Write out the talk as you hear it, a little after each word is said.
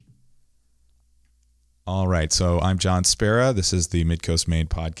All right, so I'm John Spera. This is the Midcoast Maine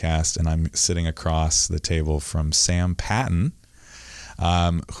podcast, and I'm sitting across the table from Sam Patten,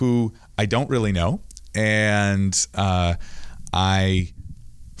 who I don't really know. And I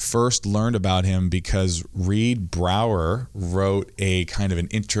first learned about him because Reed Brower wrote a kind of an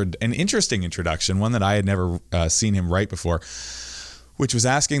interesting introduction, one that I had never seen him write before, which was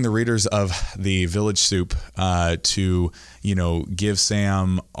asking the readers of the Village Soup to, give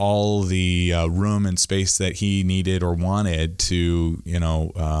Sam all the room and space that he needed or wanted to,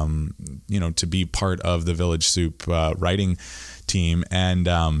 to be part of the Village Soup writing team. And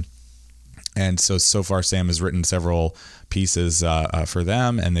so far, Sam has written several pieces for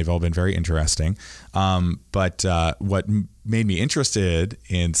them, and they've all been very interesting. But what made me interested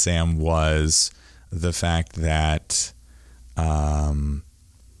in Sam was the fact that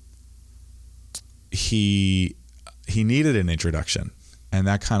he needed an introduction, and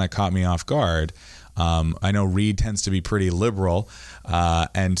that kind of caught me off guard. I know Reed tends to be pretty liberal,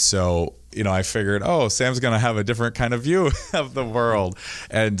 and so I figured, Sam's going to have a different kind of view of the world,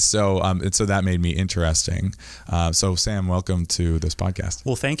 and so that made me interesting. So Sam, welcome to this podcast.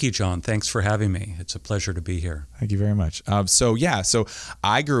 Well, thank you, John. Thanks for having me. It's a pleasure to be here. Thank you very much. So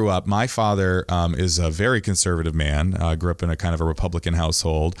I grew up. My father is a very conservative man. Grew up in a kind of a Republican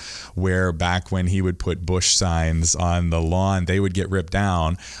household, where back when he would put Bush signs on the lawn, they would get ripped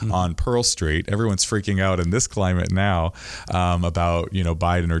down on Pearl Street. Everyone's freaking out in this climate now about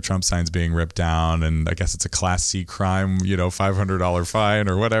Biden or Trump signs being ripped down, and I guess it's a Class C crime, $500 fine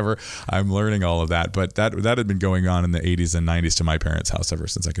or whatever. I'm learning all of that, but that had been going on in the 80s and 90s to my parents' house ever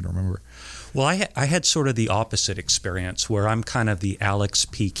since I can remember. Well, I had sort of the opposite experience, where I'm kind of the Alex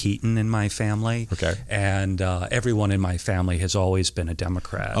P. Keaton in my family. Okay. And everyone in my family has always been a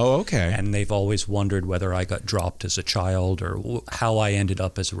Democrat. Oh, okay. And they've always wondered whether I got dropped as a child or how I ended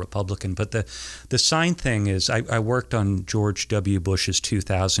up as a Republican. But the sign thing is, I worked on George W. Bush's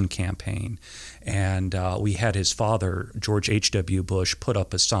 2000 campaign. And we had his father, George H.W. Bush, put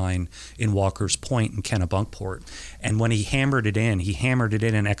up a sign in Walker's Point in Kennebunkport. And when he hammered it in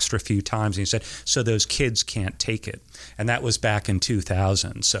an extra few times. And he said, so those kids can't take it. And that was back in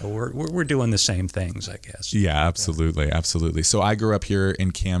 2000. So we're doing the same things, I guess. Yeah, absolutely. Yeah. Absolutely. So I grew up here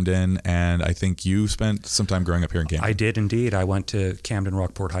in Camden, and I think you spent some time growing up here in Camden. I did indeed. I went to Camden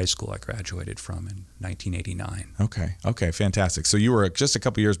Rockport High School. I graduated from in 1989. Okay, fantastic. So you were just a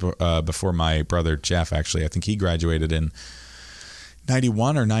couple years before my brother Jeff, actually. I think he graduated in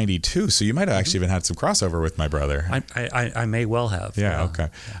 91 or 92. So you might have actually even had some crossover with my brother. I may well have. Yeah, okay.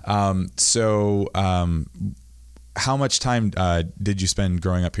 How much time did you spend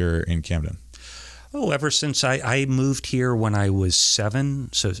growing up here in Camden? Ever since I moved here when I was 7,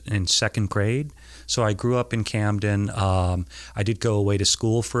 so in second grade. So I grew up in Camden. I did go away to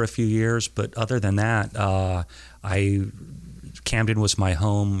school for a few years, but other than that, Camden was my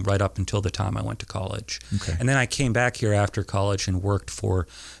home right up until the time I went to college. Okay. And then I came back here after college and worked for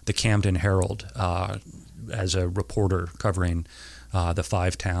the Camden Herald as a reporter covering the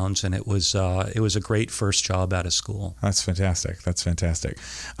 5 towns, and it was a great first job out of school. That's fantastic.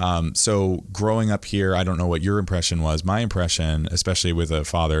 So growing up here, I don't know what your impression was. My impression, especially with a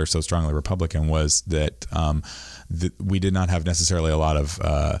father so strongly Republican, was that we did not have necessarily a lot of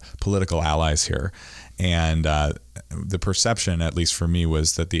political allies here. And the perception, at least for me,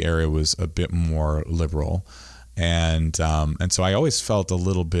 was that the area was a bit more liberal. And so I always felt a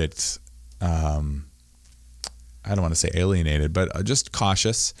little bit, I don't want to say alienated, but just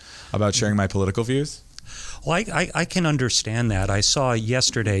cautious about sharing my political views. Well, I can understand that. I saw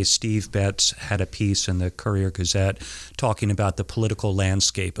yesterday Steve Betts had a piece in the Courier-Gazette talking about the political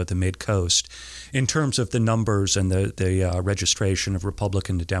landscape of the Mid-Coast in terms of the numbers and the registration of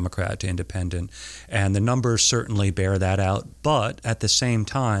Republican to Democrat to Independent. And the numbers certainly bear that out. But at the same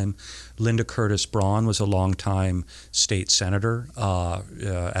time, Linda Curtis Braun was a longtime state senator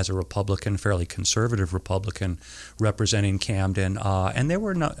as a Republican, fairly conservative Republican, representing Camden. And there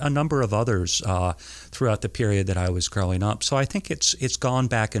were a number of others throughout the period that I was growing up. So I think it's gone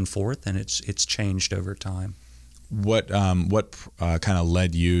back and forth, and it's changed over time. What kind of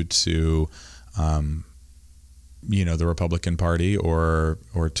led you to the Republican Party or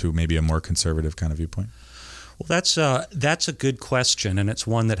to maybe a more conservative kind of viewpoint? Well, that's a good question, and it's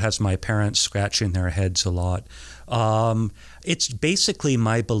one that has my parents scratching their heads a lot. It's basically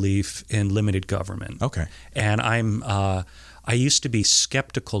my belief in limited government. Okay. And I used to be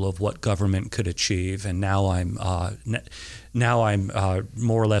skeptical of what government could achieve, and now I'm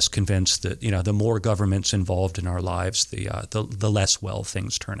more or less convinced that the more government's involved in our lives, the less well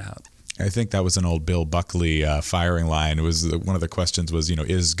things turn out. I think that was an old Bill Buckley firing line. It was one of the questions was,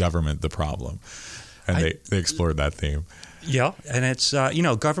 is government the problem? and they explored that theme. Yeah, and it's,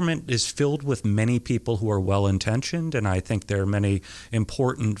 government is filled with many people who are well-intentioned, and I think there are many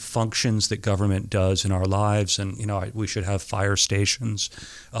important functions that government does in our lives, and, we should have fire stations,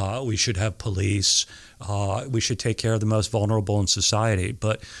 we should have police, we should take care of the most vulnerable in society.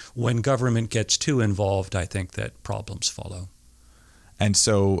 But when government gets too involved, I think that problems follow. And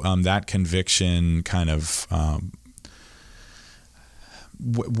so that conviction kind of,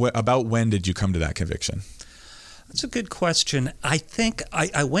 about when did you come to that conviction? That's a good question. I think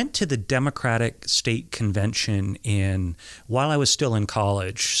I went to the Democratic State Convention while I was still in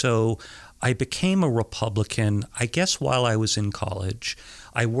college. So I became a Republican, I guess, while I was in college.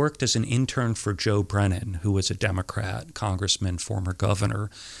 I worked as an intern for Joe Brennan, who was a Democrat, congressman, former governor.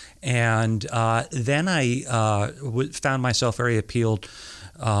 And then I found myself very appealed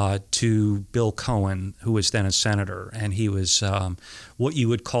to Bill Cohen, who was then a senator, and he was what you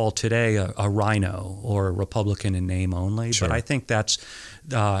would call today a rhino or a Republican in name only. Sure. But I think that's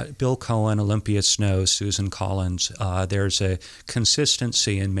Bill Cohen, Olympia Snowe, Susan Collins. There's a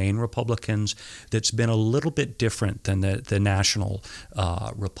consistency in Maine Republicans that's been a little bit different than the national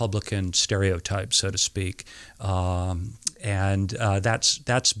Republican stereotype, so to speak. And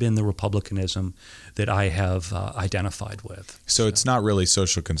that's been the Republicanism that I have identified with. So it's not really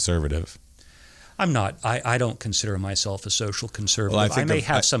social conservative. I'm not. I don't consider myself a social conservative. Well, I may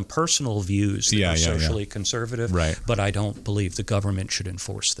have some personal views that are socially conservative, right. But I don't believe the government should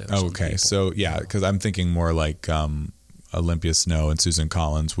enforce those. Oh, okay. So, because I'm thinking more like Olympia Snowe and Susan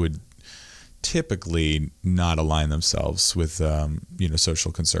Collins would typically not align themselves with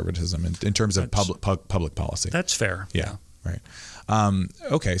social conservatism in terms of public policy. That's fair. Yeah. Right.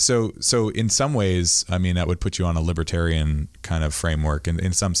 Okay. So in some ways, I mean, that would put you on a libertarian kind of framework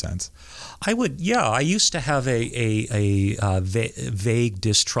in some sense. I would. Yeah. I used to have a vague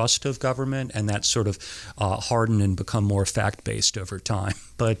distrust of government, and that sort of hardened and become more fact-based over time.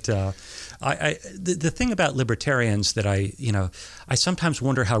 But the thing about libertarians that I sometimes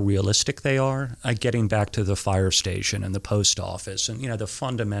wonder how realistic they are. Getting back to the fire station and the post office, and the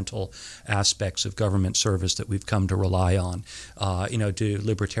fundamental aspects of government service that we've come to rely on. Do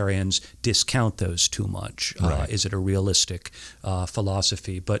libertarians discount those too much? Right. Is it a realistic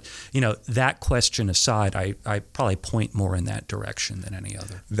philosophy? But that question aside, I probably point more in that direction than any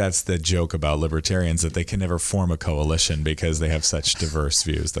other. That's the joke about libertarians, that they can never form a coalition because they have such diverse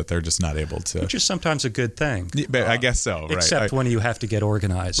views that they're just not able to. Which is sometimes a good thing. But I guess so, right? Except when you have to get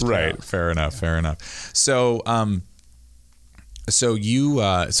organized. Right. Fair enough. So,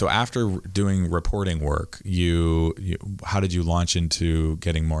 so after doing reporting work, how did you launch into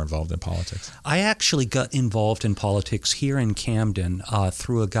getting more involved in politics? I actually got involved in politics here in Camden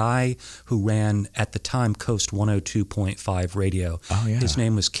through a guy who ran, at the time, Coast 102.5 radio. Oh, yeah. His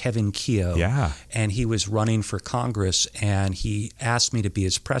name was Kevin Keogh. Yeah. And he was running for Congress, and he asked me to be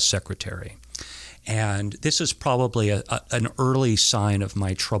his press secretary. And this is probably an early sign of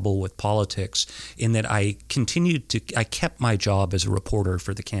my trouble with politics, in that I kept my job as a reporter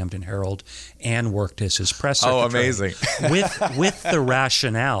for the Camden Herald and worked as his press secretary. Oh, amazing. with the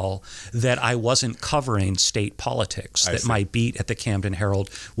rationale that I wasn't covering state politics, that my beat at the Camden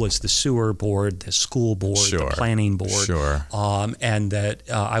Herald was the sewer board, the school board, the planning board, and that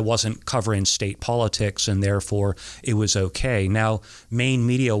I wasn't covering state politics, and therefore it was okay. Now, Maine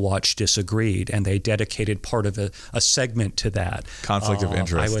Media Watch disagreed, and they dedicated part of a segment to that. Conflict of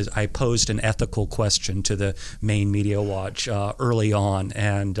interest. I posed an ethical question to the Maine Media Watch early on,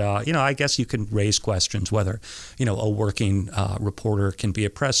 and I guess you can raise questions whether a working reporter can be a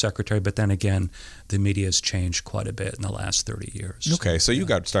press secretary, but then again, the media's changed quite a bit in the last 30 years. Okay, so you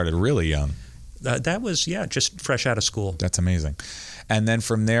got started really young. That was just fresh out of school. That's amazing. And then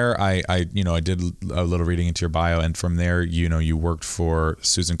from there, I did a little reading into your bio, and from there, you worked for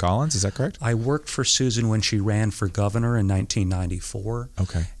Susan Collins. Is that correct? I worked for Susan when she ran for governor in 1994.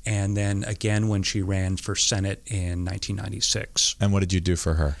 Okay. And then again when she ran for Senate in 1996. And what did you do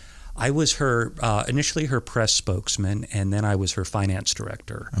for her? I was initially her press spokesman, and then I was her finance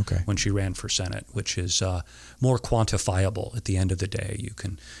director when she ran for Senate, which is more quantifiable at the end of the day.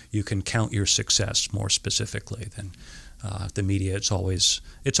 You can count your success more specifically than the media. It's always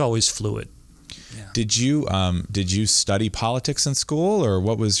fluid. Yeah. Did you study politics in school, or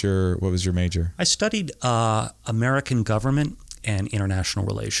what was your major? I studied American government and international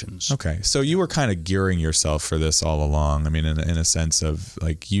relations. Okay, so you were kind of gearing yourself for this all along. I mean, in a sense of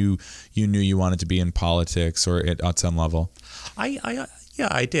like you knew you wanted to be in politics, or at some level. Yeah,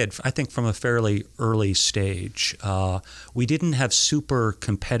 I did. I think from a fairly early stage. We didn't have super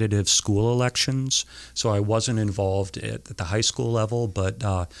competitive school elections, so I wasn't involved at the high school level, but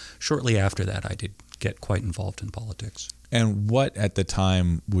shortly after that I did get quite involved in politics. And what at the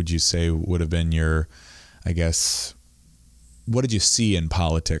time would you say would have been your, I guess, what did you see in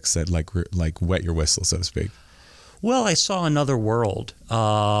politics that like wet your whistle, so to speak? Well, I saw another world,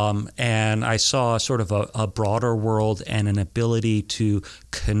 and I saw sort of a broader world and an ability to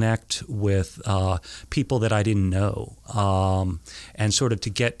connect with people that I didn't know, and sort of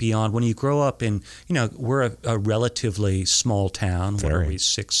to get beyond. When you grow up in, we're a relatively small town, what are we,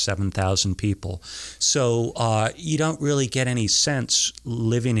 6,000, 7,000 people. So you don't really get any sense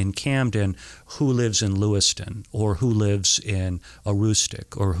living in Camden who lives in Lewiston or who lives in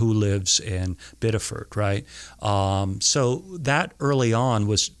Aroostook or who lives in Biddeford, right? So that early on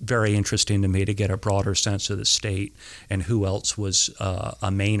was very interesting to me to get a broader sense of the state and who else was a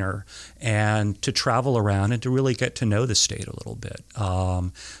Mainer, and to travel around and to really get to know the state a little bit.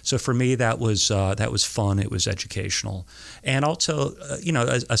 So for me, that was fun. It was educational, and also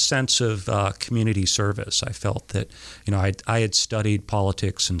a sense of community service. I felt that I had studied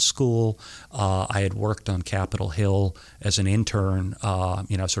politics in school. I had worked on Capitol Hill as an intern,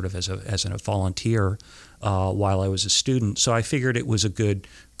 sort of as a volunteer. While I was a student, so I figured it was a good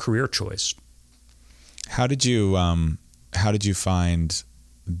career choice. How did you find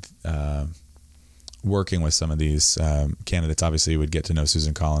working with some of these candidates? Obviously, you would get to know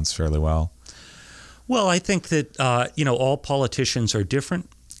Susan Collins fairly well. Well, I think that all politicians are different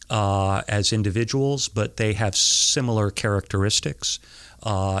as individuals, but they have similar characteristics.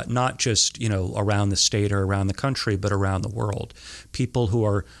 Not just around the state or around the country, but around the world. People who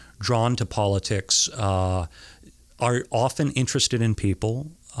are drawn to politics are often interested in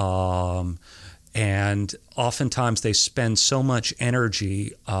people, and oftentimes they spend so much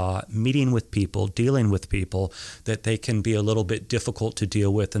energy meeting with people, dealing with people, that they can be a little bit difficult to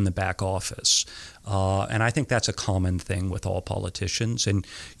deal with in the back office. And I think that's a common thing with all politicians. And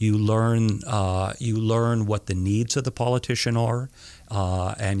you learn what the needs of the politician are,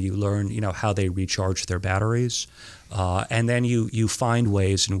 and you learn how they recharge their batteries. And then you find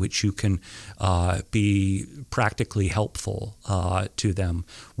ways in which you can be practically helpful to them,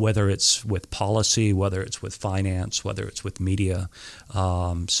 whether it's with policy, whether it's with finance, whether it's with media.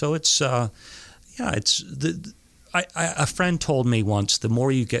 So it's a friend told me once, the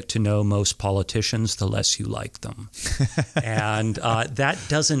more you get to know most politicians, the less you like them. And that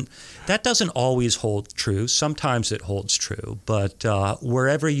doesn't always hold true. Sometimes it holds true. But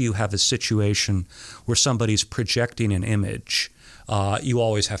wherever you have a situation where somebody's projecting an image, you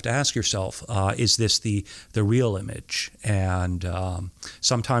always have to ask yourself, is this the real image? And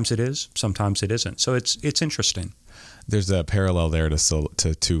sometimes it is, sometimes it isn't. So it's interesting. There's a parallel there to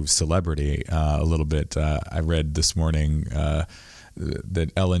celebrity a little bit. I read this morning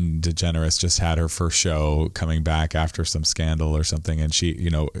that Ellen DeGeneres just had her first show coming back after some scandal or something, and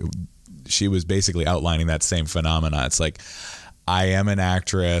she was basically outlining that same phenomena. It's like, I am an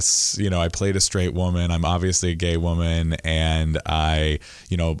actress, I played a straight woman, I'm obviously a gay woman, and I'm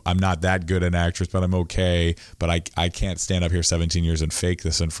not that good an actress, but I'm okay, but I can't stand up here 17 years and fake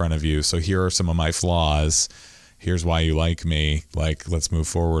this in front of you. So here are some of my flaws. Here's why you like me, like, let's move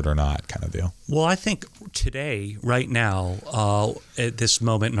forward or not, kind of deal. Well, I think today, right now, at this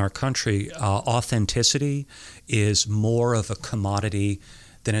moment in our country, authenticity is more of a commodity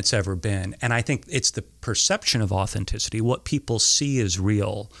than it's ever been. And I think it's the perception of authenticity, what people see as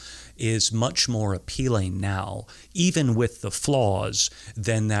real, is much more appealing now, even with the flaws,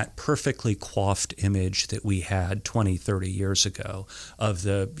 than that perfectly coiffed image that we had 20, 30 years ago of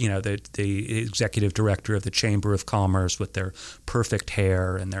the executive director of the Chamber of Commerce with their perfect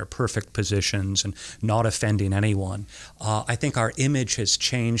hair and their perfect positions and not offending anyone. I think our image has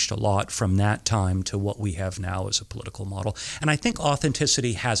changed a lot from that time to what we have now as a political model. And I think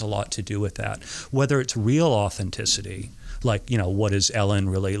authenticity has a lot to do with that, whether it's real authenticity, like, what is Ellen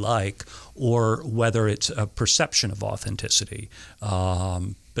really like, or whether it's a perception of authenticity.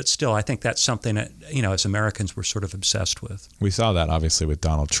 But still, I think that's something that, as Americans, we're sort of obsessed with. We saw that, obviously, with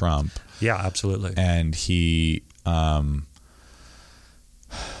Donald Trump. Yeah, absolutely. And he, I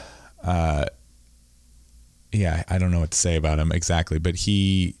don't know what to say about him exactly, but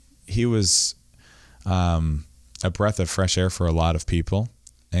he was a breath of fresh air for a lot of people,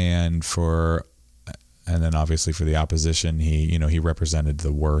 and then obviously for the opposition, he represented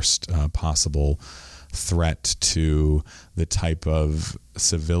the worst possible threat to the type of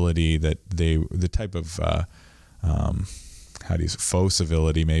civility faux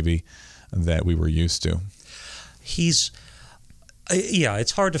civility maybe that we were used to.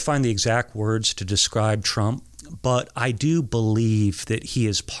 It's hard to find the exact words to describe Trump, but I do believe that he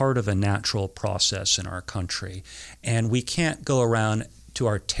is part of a natural process in our country, and we can't go around to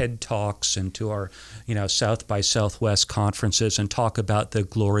our TED Talks and to our, South by Southwest conferences and talk about the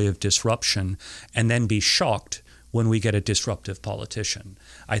glory of disruption and then be shocked when we get a disruptive politician.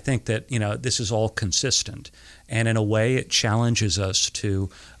 I think that, this is all consistent. And in a way, it challenges us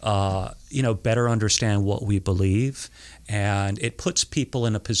to, better understand what we believe. And it puts people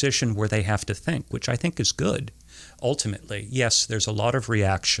in a position where they have to think, which I think is good. Ultimately, yes, there's a lot of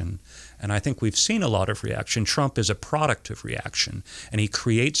reaction, and I think we've seen a lot of reaction. Trump is a product of reaction, and he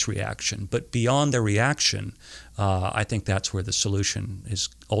creates reaction. But beyond the reaction, I think that's where the solution is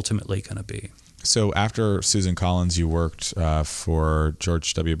ultimately going to be. So after Susan Collins, you worked for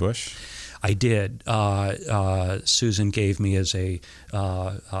George W. Bush? I did. Susan gave me as a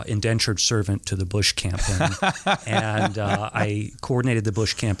indentured servant to the Bush campaign, and I coordinated the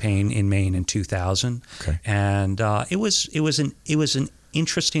Bush campaign in Maine in 2000. Okay. And it was an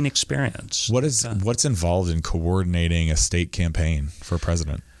interesting experience. What's involved in coordinating a state campaign for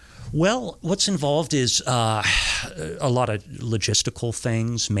president? Well, what's involved is a lot of logistical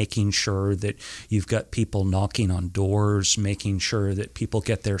things, making sure that you've got people knocking on doors, making sure that people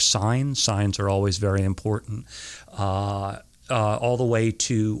get their signs. Signs are always very important, all the way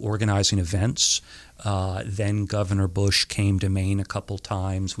to organizing events. Then Governor Bush came to Maine a couple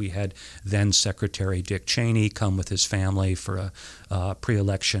times. We had then Secretary Dick Cheney come with his family for a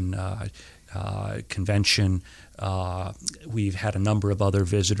pre-election convention. We've had a number of other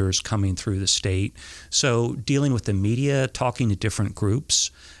visitors coming through the state. So dealing with the media, talking to different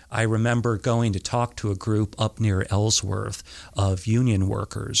groups. I remember going to talk to a group up near Ellsworth of union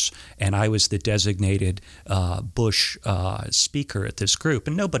workers, and I was the designated Bush speaker at this group,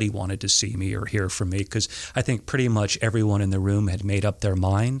 and nobody wanted to see me or hear from me because I think pretty much everyone in the room had made up their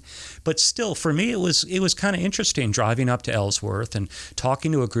mind. But still, for me, it was kind of interesting driving up to Ellsworth and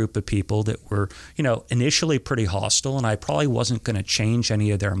talking to a group of people that were, initially pretty hostile, and I probably wasn't going to change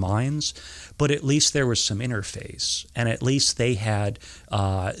any of their minds, but at least there was some interface, and at least they had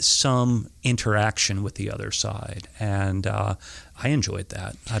some interaction with the other side, and I enjoyed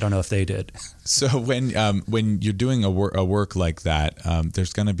that. I don't know if they did. So when you're doing a work like that,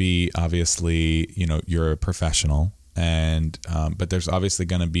 there's going to be obviously, you're a professional, and but there's obviously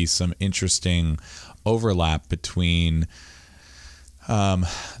going to be some interesting overlap between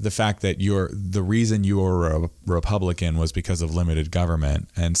the fact that the reason you were a Republican was because of limited government,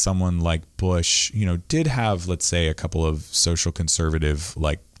 and someone like Bush, did have, let's say, a couple of social conservative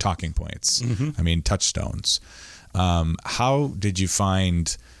talking points. Mm-hmm. I mean, touchstones. How did you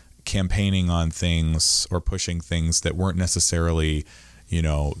find campaigning on things or pushing things that weren't necessarily,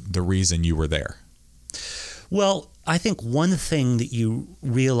 the reason you were there? Well, I think one thing that you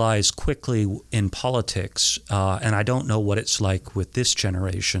realize quickly in politics, and I don't know what it's like with this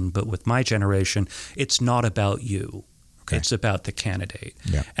generation, but with my generation, it's not about you. Okay. It's about the candidate.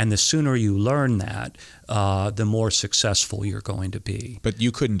 Yeah. And the sooner you learn that, the more successful you're going to be. But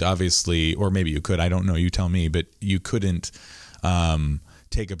you couldn't obviously, or maybe you could, I don't know, you tell me, but you couldn't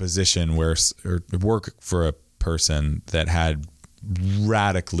take a position or work for a person that had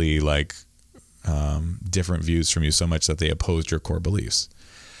radically different views from you so much that they opposed your core beliefs.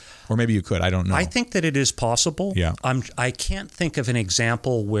 Or maybe you could. I don't know. I think that it is possible. Yeah. I can't think of an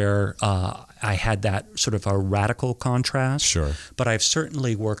example where I had that sort of a radical contrast. Sure. But I've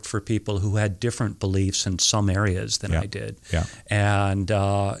certainly worked for people who had different beliefs in some areas than I did. Yeah. And,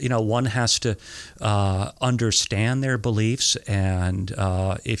 one has to understand their beliefs. And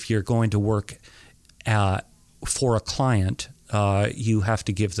if you're going to work for a client, you have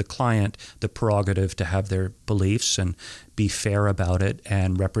to give the client the prerogative to have their beliefs and be fair about it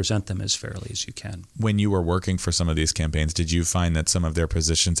and represent them as fairly as you can. When you were working for some of these campaigns, did you find that some of their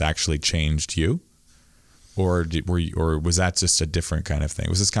positions actually changed you? Or was that just a different kind of thing?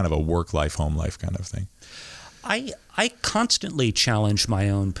 Was this kind of a work life, home life kind of thing? I constantly challenge my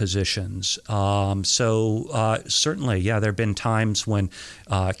own positions. Certainly, there have been times when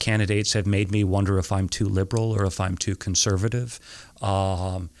candidates have made me wonder if I'm too liberal or if I'm too conservative,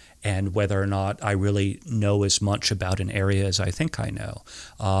 and whether or not I really know as much about an area as I think I know.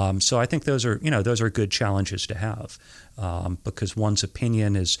 So I think those are good challenges to have, because one's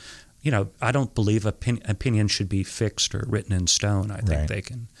opinion is, I don't believe opinion should be fixed or written in stone. I think they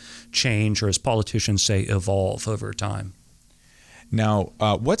can change, or as politicians say, evolve over time. Now,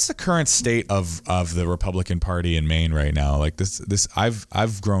 what's the current state of the Republican Party in Maine right now?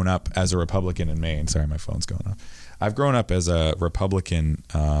 I've grown up as a Republican in Maine. Sorry, my phone's going off. I've grown up as a Republican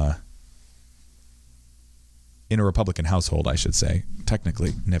in a Republican household, I should say.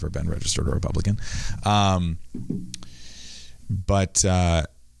 Technically, never been registered a Republican, but.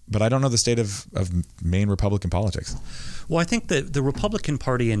 but I don't know the state of Maine Republican politics. Well, I think that the Republican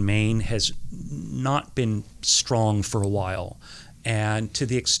Party in Maine has not been strong for a while. And to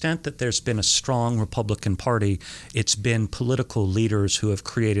the extent that there's been a strong Republican Party, it's been political leaders who have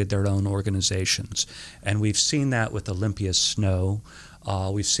created their own organizations. And we've seen that with Olympia Snowe.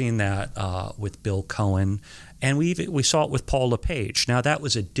 We've seen that with Bill Cohen. And we saw it with Paul LePage. Now, that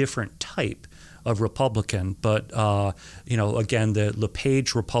was a different type of Republican. But, again, the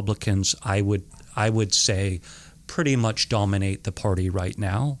LePage Republicans, I would say, pretty much dominate the party right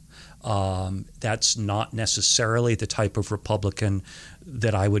now. That's not necessarily the type of Republican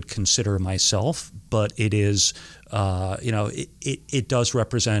that I would consider myself, but it is, it does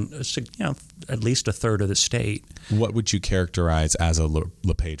represent, at least a third of the state. What would you characterize as a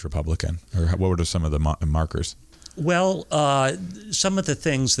LePage Republican, or what were some of the markers? Well, some of the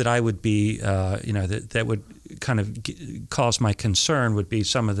things that I would be, that would kind of cause my concern would be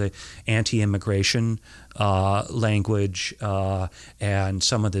some of the anti-immigration language and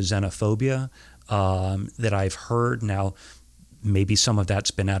some of the xenophobia that I've heard. Now, maybe some of that's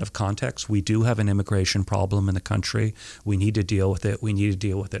been out of context. We do have an immigration problem in the country. We need to deal with it. We need to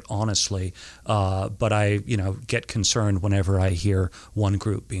deal with it honestly. But I, get concerned whenever I hear one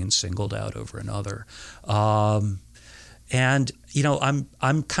group being singled out over another. And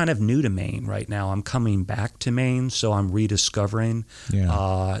I'm kind of new to Maine right now. I'm coming back to Maine, so I'm rediscovering.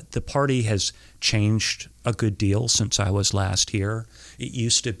 Yeah. The party has changed a good deal since I was last here. It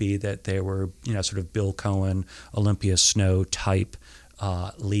used to be that there were, sort of Bill Cohen, Olympia Snowe type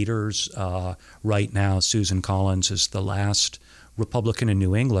leaders. Right now, Susan Collins is the last Republican in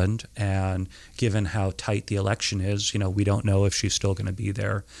New England, and given how tight the election is, we don't know if she's still going to be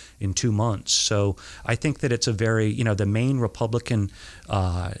there in 2 months. So I think that it's a very, the Maine Republican,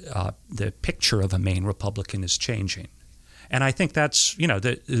 the picture of a Maine Republican is changing. And I think that's,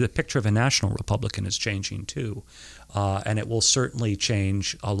 the picture of a national Republican is changing too. And it will certainly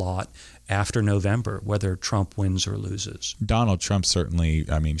change a lot after November, whether Trump wins or loses. Donald Trump certainly,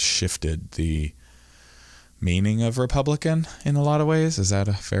 shifted the meaning of Republican in a lot of ways. Is that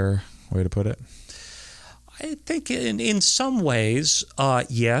a fair way to put it? I think in some ways,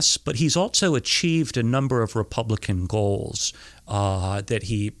 yes, but he's also achieved a number of Republican goals that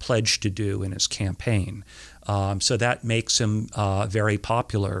he pledged to do in his campaign. So that makes him very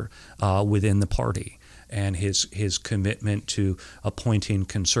popular within the party. And his commitment to appointing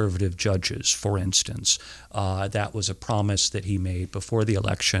conservative judges, for instance, that was a promise that he made before the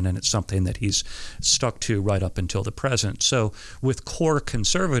election, and it's something that he's stuck to right up until the present. So with core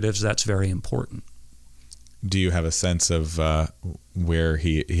conservatives, that's very important. Do you have a sense of where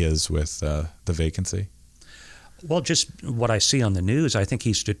he is with the vacancy? Well, just what I see on the news, I think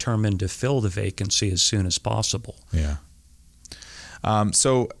he's determined to fill the vacancy as soon as possible. Yeah.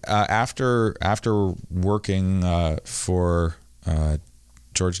 So after working for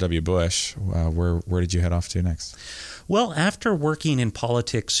George W. Bush, where did you head off to next? Well, after working in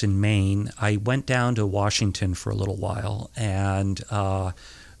politics in Maine, I went down to Washington for a little while and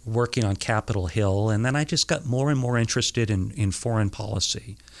working on Capitol Hill, and then I just got more and more interested in foreign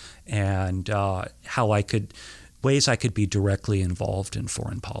policy and ways I could be directly involved in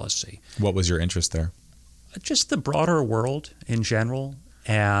foreign policy. What was your interest there? Just the broader world in general.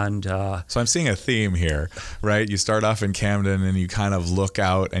 And so I'm seeing a theme here, right? You start off in Camden and you kind of look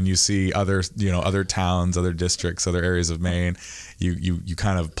out and you see other towns, other districts, other areas of Maine. You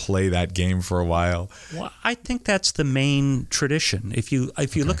kind of play that game for a while. Well, I think that's the main tradition. If you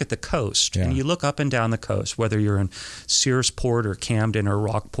look at the coast and you look up and down the coast, whether you're in Searsport or Camden or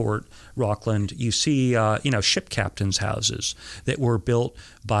Rockland, you see ship captains' houses that were built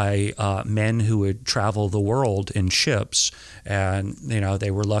by men who would travel the world in ships, and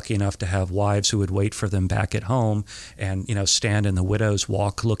they were lucky enough to have wives who would wait for them back at home and stand in the widow's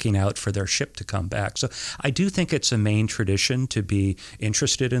walk looking out for their ship to come back. So I do think it's a main tradition to be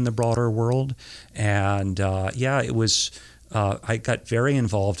interested in the broader world, and it was. I got very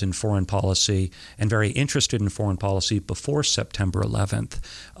involved in foreign policy and very interested in foreign policy before September 11th.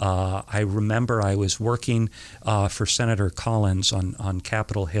 I remember I was working for Senator Collins on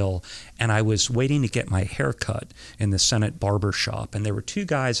Capitol Hill, and I was waiting to get my hair cut in the Senate barber shop. And there were two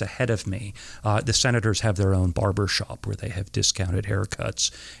guys ahead of me. The senators have their own barber shop where they have discounted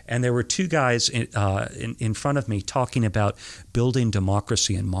haircuts. And there were two guys in front of me talking about building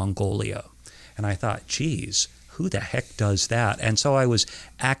democracy in Mongolia. And I thought, geez, who the heck does that? And so I was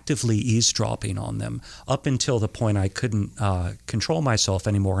actively eavesdropping on them up until the point I couldn't control myself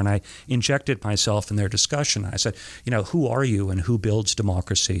anymore. And I injected myself in their discussion. I said, who are you and who builds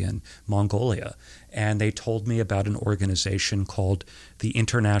democracy in Mongolia? and they told me about an organization called the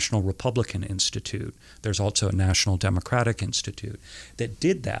International Republican Institute. There's also a National Democratic Institute that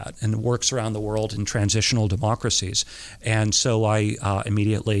did that and works around the world in transitional democracies. And so I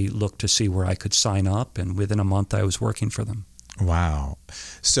immediately looked to see where I could sign up, and within a month I was working for them. Wow.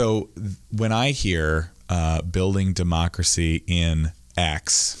 So when I hear building democracy in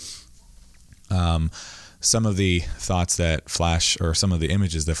X, some of the thoughts that flash, or some of the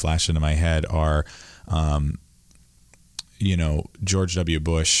images that flash into my head are, George W.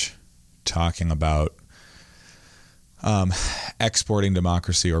 Bush talking about exporting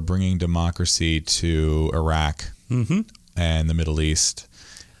democracy or bringing democracy to Iraq and the Middle East.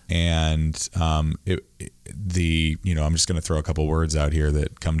 And I'm just going to throw a couple words out here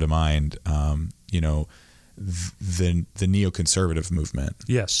that come to mind. The neoconservative movement.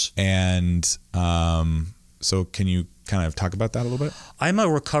 Yes. And so can you kind of talk about that a little bit? I'm a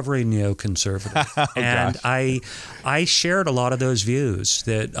recovering neoconservative, and I shared a lot of those views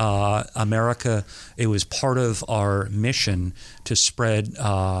that America, it was part of our mission to spread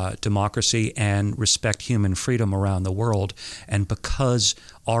democracy and respect human freedom around the world. And because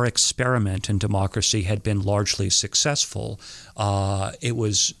our experiment in democracy had been largely successful, it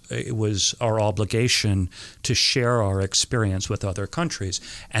was our obligation to share our experience with other countries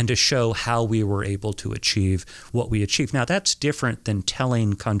and to show how we were able to achieve what we achieved. Now, that's different than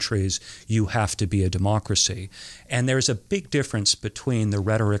telling countries you have to be a democracy. And there's a big difference between the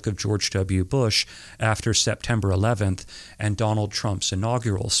rhetoric of George W. Bush after September 11th and Donald Trump's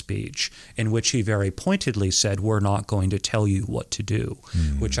inaugural speech, in which he very pointedly said, "We're not going to tell you what to do,"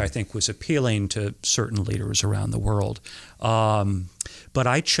 which I think was appealing to certain leaders around the world. But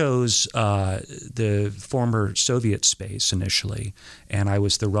I chose the former Soviet space initially, and I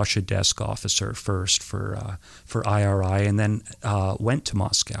was the Russia desk officer first for IRI, and then went to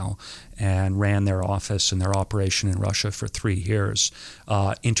Moscow and ran their office and their operation in Russia for 3 years,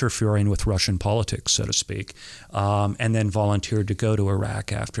 interfering with Russian politics, so to speak, and then volunteered to go to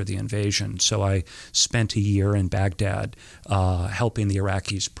Iraq after the invasion. So I spent a year in Baghdad helping the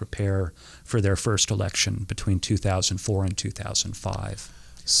Iraqis prepare for their first election between 2004 and 2005.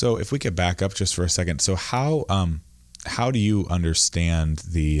 So if we could back up just for a second, so how do you understand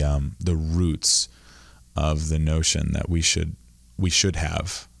the roots of the notion that we should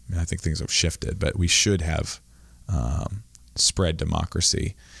have? I think things have shifted, but we should have spread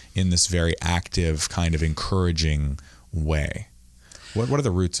democracy in this very active, kind of encouraging way. What are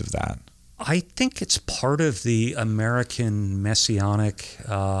the roots of that? I think it's part of the American messianic.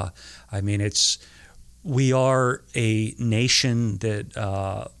 We are a nation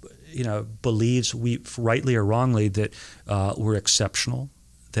that believes, rightly or wrongly, that we're exceptional,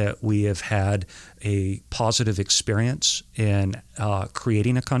 that we have had a positive experience in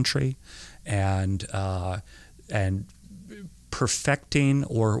creating a country and perfecting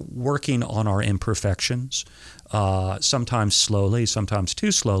or working on our imperfections, sometimes slowly, sometimes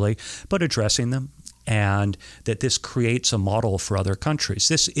too slowly, but addressing them, and that this creates a model for other countries.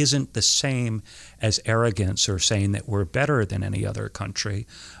 This isn't the same as arrogance or saying that we're better than any other country,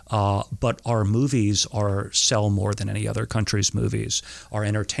 but our movies sell more than any other country's movies. Our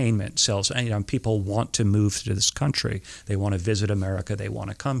entertainment sells. People want to move to this country. They want to visit America. They want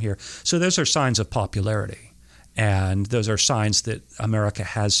to come here. So those are signs of popularity. And those are signs that America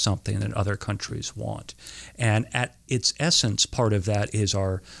has something that other countries want. And at its essence, part of that is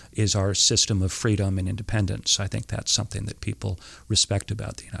our system of freedom and independence. I think that's something that people respect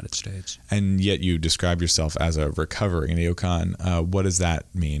about the United States. And yet you describe yourself as a recovering neocon. What does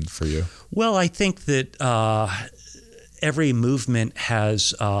that mean for you? Well, I think that every movement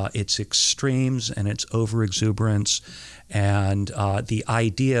has its extremes and its overexuberance. And the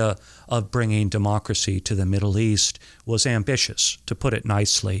idea of bringing democracy to the Middle East was ambitious, to put it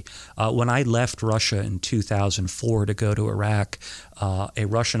nicely. When I left Russia in 2004 to go to Iraq, a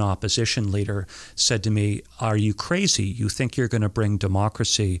Russian opposition leader said to me, "Are you crazy? You think you're going to bring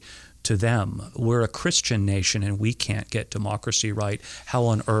democracy to them? We're a Christian nation and we can't get democracy right. How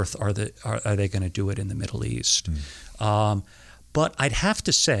on earth are they going to do it in the Middle East?" But I'd have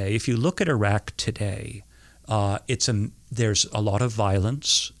to say, if you look at Iraq today, there's a lot of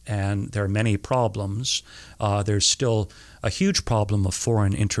violence and there are many problems. There's still a huge problem of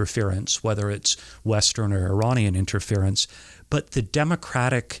foreign interference, whether it's Western or Iranian interference. But the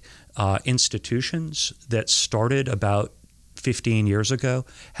democratic institutions that started about 15 years ago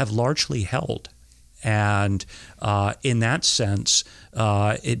have largely held. And in that sense,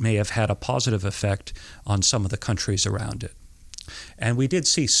 it may have had a positive effect on some of the countries around it. And we did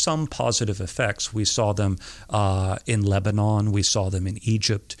see some positive effects. We saw them in Lebanon. We saw them in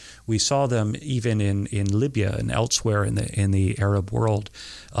Egypt. We saw them even in Libya and elsewhere in the Arab world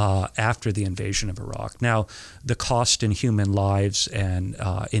after the invasion of Iraq. Now, the cost in human lives and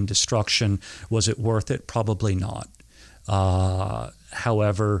in destruction, was it worth it? Probably not.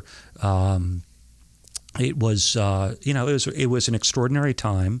 However, it was it was an extraordinary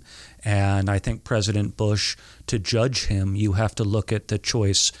time, and I think President Bush, to judge him, you have to look at the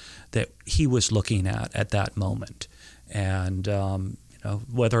choice that he was looking at that moment, and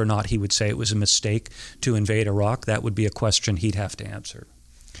whether or not he would say it was a mistake to invade Iraq, that would be a question he'd have to answer.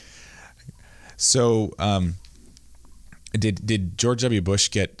 So, did George W. Bush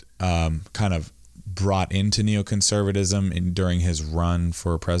get kind of brought into neoconservatism during his run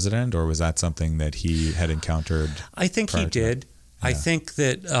for president, or was that something that he had encountered? I think he did. Yeah. I think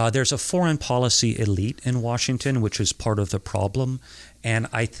that there's a foreign policy elite in Washington, which is part of the problem. And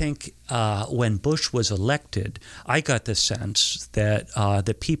I think when Bush was elected, I got the sense that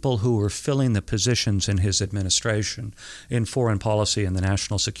the people who were filling the positions in his administration in foreign policy and the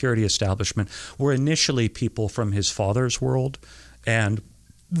national security establishment were initially people from his father's world, and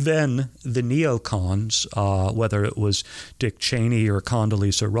then the neocons, whether it was Dick Cheney or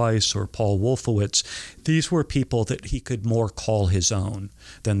Condoleezza Rice or Paul Wolfowitz, these were people that he could more call his own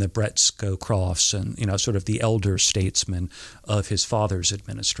than the Brett Scowcrofts and sort of the elder statesmen of his father's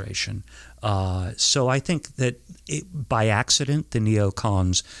administration. So I think that by accident, the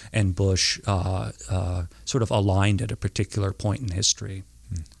neocons and Bush sort of aligned at a particular point in history.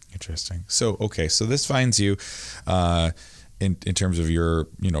 Interesting. So this finds you. In terms of your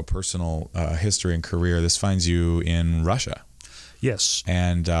personal history and career, this finds you in Russia. Yes.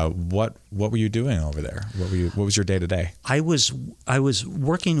 And what were you doing over there? What was your day to day? I was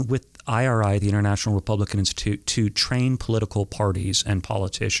working with IRI, the International Republican Institute, to train political parties and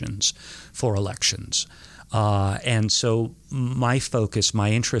politicians for elections. And so my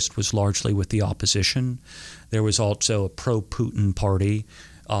interest was largely with the opposition. There was also a pro-Putin party.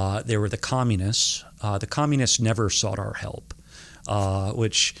 There were the communists. The communists never sought our help,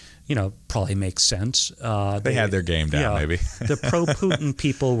 which probably makes sense. They had their game down, maybe. The pro-Putin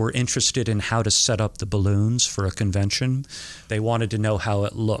people were interested in how to set up the balloons for a convention. They wanted to know how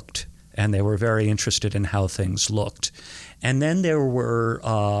it looked, and they were very interested in how things looked. And then there were,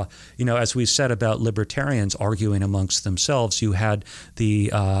 as we said about libertarians arguing amongst themselves, you had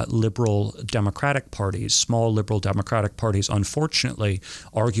the liberal democratic parties, small liberal democratic parties, unfortunately,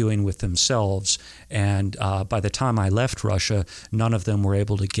 arguing with themselves. And by the time I left Russia, none of them were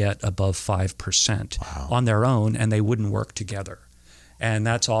able to get above 5% on their own, and they wouldn't work together. And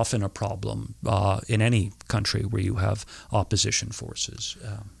that's often a problem in any country where you have opposition forces.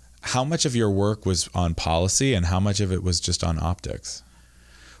 How much of your work was on policy and how much of it was just on optics?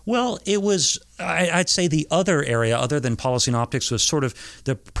 Well, it was, I'd say the other area, other than policy and optics, was sort of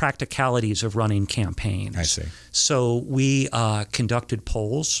the practicalities of running campaigns. I see. So we conducted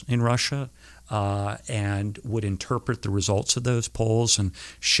polls in Russia and would interpret the results of those polls and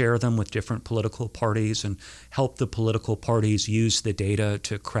share them with different political parties and help the political parties use the data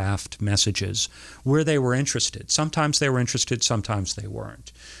to craft messages where they were interested. Sometimes they were interested, sometimes they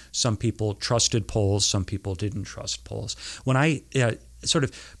weren't. Some people trusted polls, some people didn't trust polls. When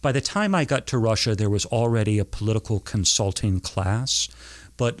by the time I got to Russia, there was already a political consulting class.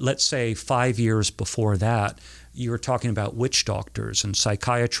 But let's say 5 years before that, you were talking about witch doctors and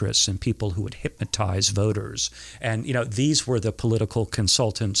psychiatrists and people who would hypnotize voters. And, these were the political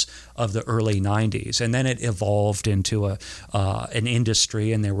consultants of the early 90s. And then it evolved into an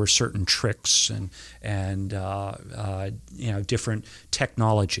industry, and there were certain tricks and different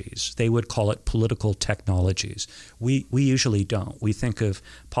technologies. They would call it political technologies. We usually don't. We think of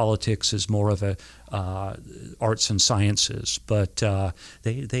politics as more of a arts and sciences, but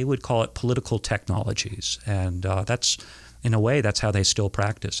they would call it political technologies. And that's, in a way, that's how they still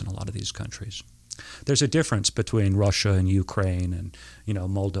practice in a lot of these countries. There's a difference between Russia and Ukraine and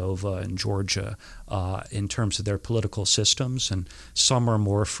Moldova and Georgia in terms of their political systems, and some are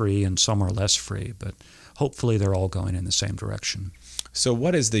more free and some are less free, but hopefully they're all going in the same direction. So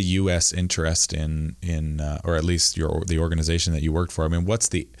what is the U.S. interest in or at least the organization that you worked for? I mean,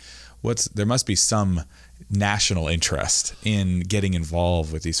 there must be some national interest in getting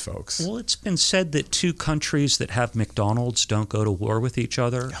involved with these folks. Well, it's been said that two countries that have McDonald's don't go to war with each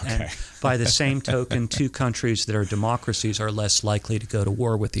other. Okay. And by the same token, two countries that are democracies are less likely to go to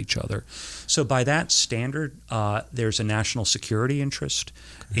war with each other. So by that standard, there's a national security interest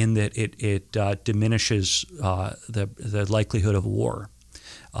in that it diminishes the likelihood of war.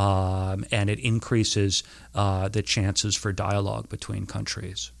 and it increases the chances for dialogue between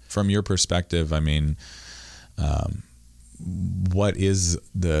countries. From your perspective, I mean, what is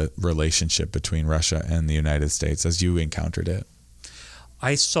the relationship between Russia and the United States as you encountered it?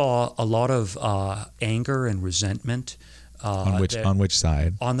 I saw a lot of anger and resentment. On which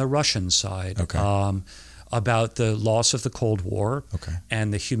side? On the Russian side. Okay. About the loss of the Cold War, okay,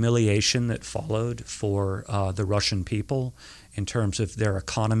 and the humiliation that followed for the Russian people in terms of their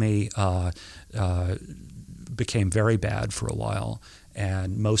economy became very bad for a while,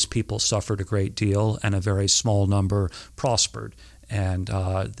 and most people suffered a great deal, and a very small number prospered, and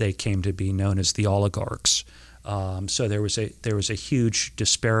they came to be known as the oligarchs. So there was a huge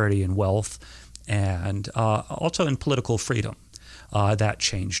disparity in wealth, and also in political freedom. That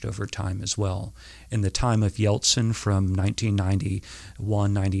changed over time as well. In the time of Yeltsin from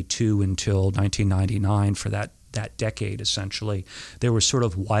 1991, 92 until 1999, for that decade essentially, there was sort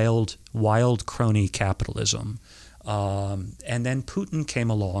of wild crony capitalism. And then Putin came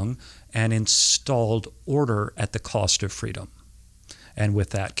along and installed order at the cost of freedom. And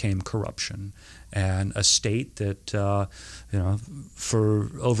with that came corruption. And a state that,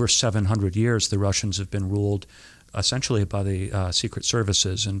 for over 700 years, the Russians have been ruled essentially by the secret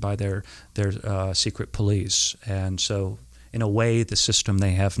services and by their secret police. And so, in a way, the system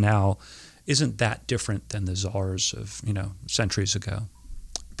they have now isn't that different than the czars of centuries ago.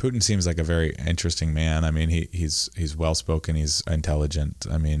 Putin seems like a very interesting man. I mean, he's well spoken. He's intelligent.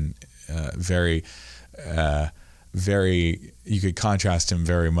 I mean, very. You could contrast him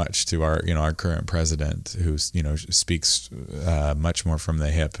very much to our current president, who speaks much more from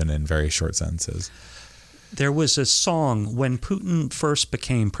the hip and in very short sentences. There was a song when Putin first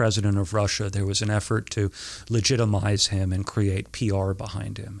became president of Russia. There was an effort to legitimize him and create PR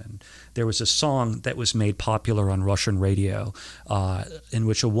behind him. And there was a song that was made popular on Russian radio in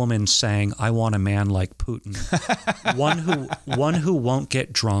which a woman sang, "I want a man like Putin, one who won't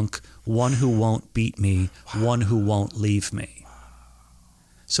get drunk, one who won't beat me, one who won't leave me."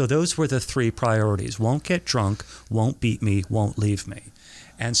 So those were the three priorities: won't get drunk, won't beat me, won't leave me.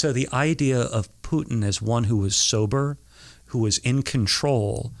 And so the idea of Putin as one who was sober, who was in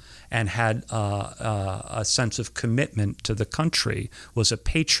control, and had a sense of commitment to the country, was a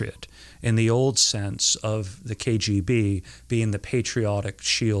patriot in the old sense of the KGB being the patriotic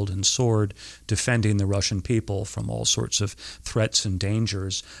shield and sword defending the Russian people from all sorts of threats and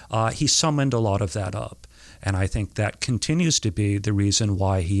dangers. He summoned a lot of that up. And I think that continues to be the reason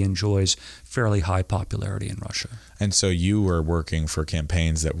why he enjoys fairly high popularity in Russia. And so you were working for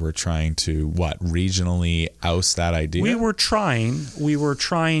campaigns that were trying to, regionally oust that idea? We were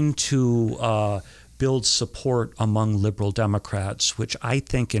trying to build support among liberal Democrats, which I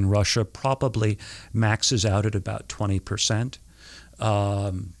think in Russia probably maxes out at about 20%.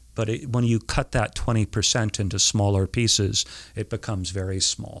 But when you cut that 20% into smaller pieces, it becomes very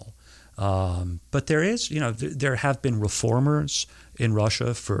small. But there have been reformers in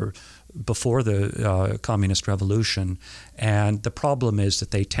Russia before the communist revolution, and the problem is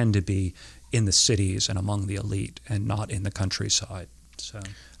that they tend to be in the cities and among the elite and not in the countryside. So,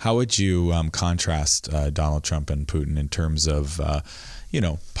 how would you contrast Donald Trump and Putin in terms of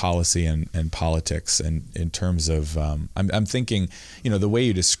policy and politics, and in terms of I'm thinking the way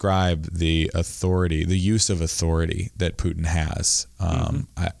you describe the authority, the use of authority that Putin has.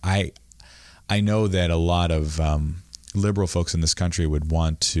 I know that a lot of liberal folks in this country would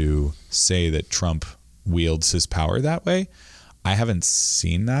want to say that Trump wields his power that way. I haven't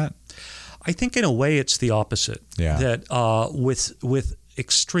seen that. I think in a way it's the opposite. Yeah. That with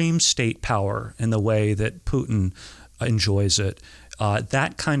extreme state power in the way that Putin enjoys it,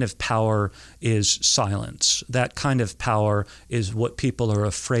 that kind of power is silence. That kind of power is what people are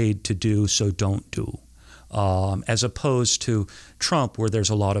afraid to do, so don't do. As opposed to Trump, where there's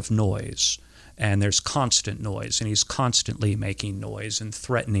a lot of noise. And there's constant noise, and he's constantly making noise and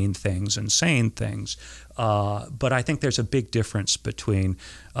threatening things and saying things. But I think there's a big difference between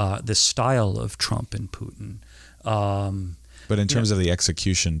the style of Trump and Putin. But in terms of the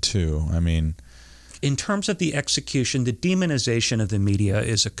execution too, I mean... In terms of the execution, the demonization of the media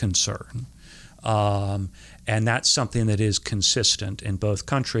is a concern. And that's something that is consistent in both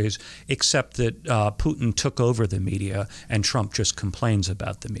countries, except that Putin took over the media and Trump just complains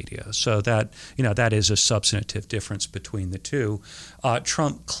about the media. So that is a substantive difference between the two.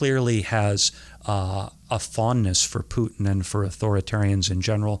 Trump clearly has a fondness for Putin and for authoritarians in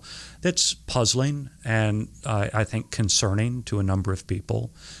general that's puzzling and I think concerning to a number of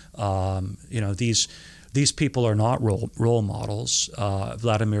people. These people are not role models.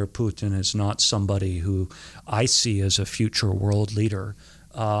 Vladimir Putin is not somebody who I see as a future world leader.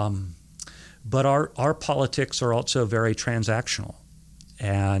 But our politics are also very transactional.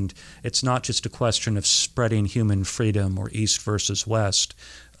 And it's not just a question of spreading human freedom or East versus West.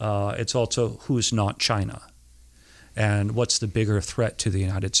 It's also who's not China. And what's the bigger threat to the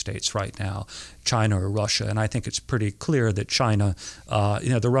United States right now, China or Russia? And I think it's pretty clear that China,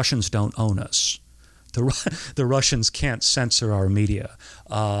 the Russians don't own us. The Russians can't censor our media.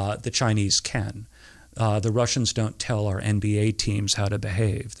 The Chinese can. The Russians don't tell our NBA teams how to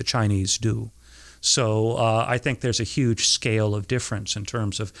behave. The Chinese do. So I think there's a huge scale of difference in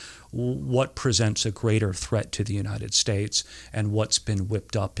terms of what presents a greater threat to the United States and what's been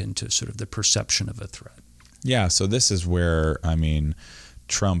whipped up into sort of the perception of a threat. Yeah, so this is where,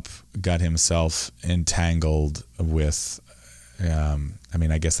 Trump got himself entangled with,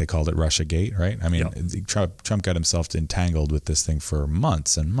 I guess they called it Russiagate, right? Trump got himself entangled with this thing for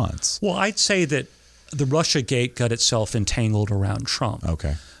months and months. Well, I'd say that the Russiagate got itself entangled around Trump.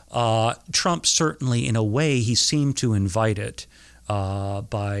 Okay. Trump certainly, in a way, he seemed to invite it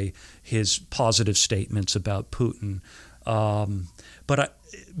by his positive statements about Putin. But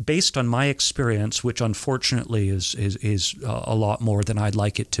based on my experience, which unfortunately is a lot more than I'd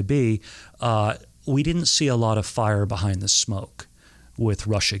like it to be, we didn't see a lot of fire behind the smoke with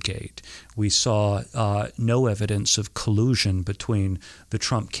Russiagate. We saw no evidence of collusion between the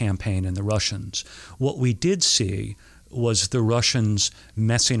Trump campaign and the Russians. What we did see was the Russians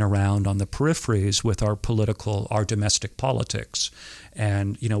messing around on the peripheries with our domestic politics.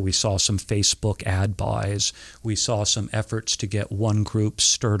 And, we saw some Facebook ad buys. We saw some efforts to get one group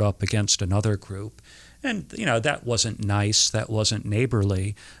stirred up against another group. And, that wasn't nice. That wasn't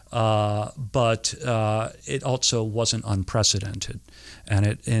neighborly. But it also wasn't unprecedented.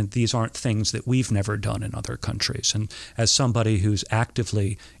 And these aren't things that we've never done in other countries. And as somebody who's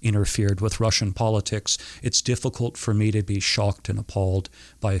actively interfered with Russian politics, it's difficult for me to be shocked and appalled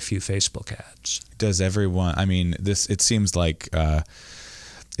by a few Facebook ads. Does everyone? It seems like.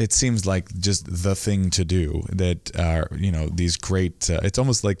 It seems like just the thing to do that, these great, it's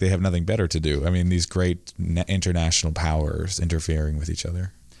almost like they have nothing better to do. These great international powers interfering with each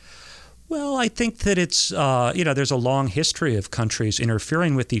other. Well, I think that it's, there's a long history of countries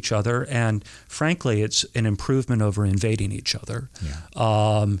interfering with each other. And frankly, it's an improvement over invading each other. Yeah.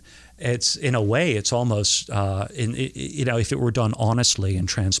 It's in a way, it's almost, if it were done honestly and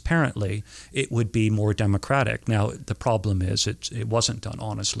transparently, it would be more democratic. Now, the problem is it wasn't done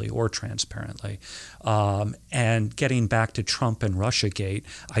honestly or transparently. And getting back to Trump and Russiagate,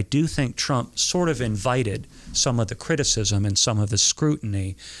 I do think Trump sort of invited some of the criticism and some of the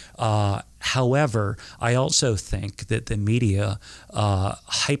scrutiny. However, I also think that the media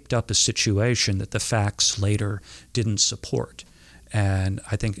hyped up a situation that the facts later didn't support. And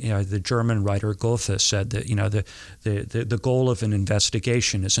I think the German writer Goethe said that the goal of an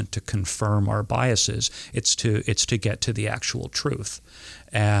investigation isn't to confirm our biases; it's to get to the actual truth.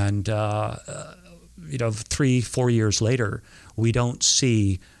 And 3-4 years later, we don't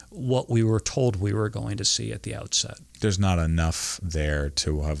see what we were told we were going to see at the outset. There's not enough there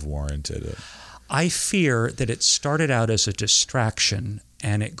to have warranted it. I fear that it started out as a distraction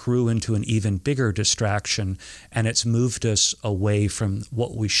and it grew into an even bigger distraction, and it's moved us away from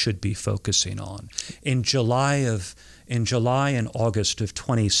what we should be focusing on. In July and August of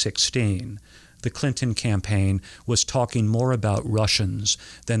 2016, the Clinton campaign was talking more about Russians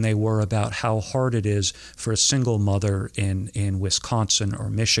than they were about how hard it is for a single mother in Wisconsin or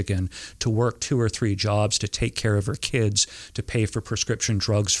Michigan to work 2 or 3 jobs to take care of her kids, to pay for prescription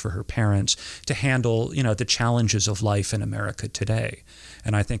drugs for her parents, to handle, the challenges of life in America today.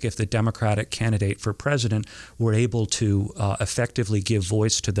 And I think if the Democratic candidate for president were able to effectively give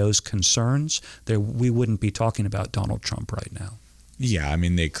voice to those concerns, we wouldn't be talking about Donald Trump right now. Yeah,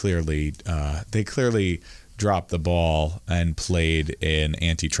 they clearly dropped the ball and played an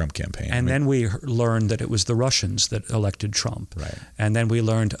anti-Trump campaign. And then we learned that it was the Russians that elected Trump. Right. And then we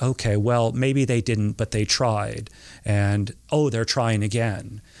learned, okay, well, maybe they didn't, but they tried. And, they're trying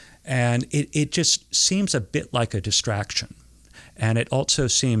again. And it just seems a bit like a distraction. And it also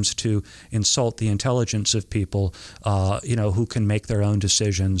seems to insult the intelligence of people, who can make their own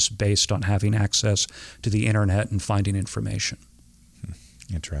decisions based on having access to the internet and finding information.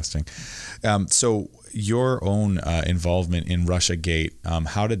 Interesting. So your own involvement in Russiagate,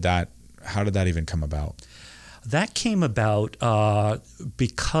 how did that even come about? That came about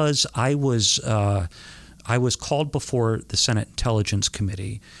because I was called before the Senate Intelligence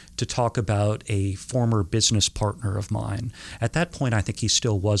Committee to talk about a former business partner of mine. At that point, I think he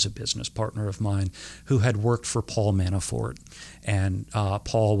still was a business partner of mine who had worked for Paul Manafort. And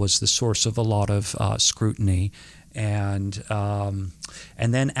Paul was the source of a lot of scrutiny. And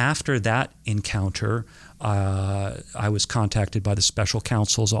then after that encounter, I was contacted by the special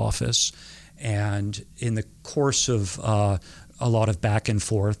counsel's office, and in the course of a lot of back and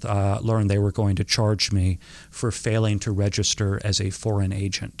forth, learned they were going to charge me for failing to register as a foreign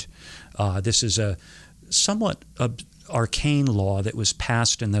agent. This is a somewhat arcane law that was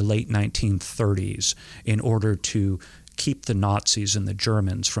passed in the late 1930s in order to keep the Nazis and the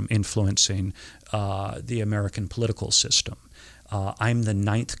Germans from influencing the American political system. I'm the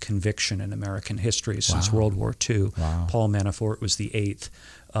 9th conviction in American history since World War II. Wow. Paul Manafort was the 8th.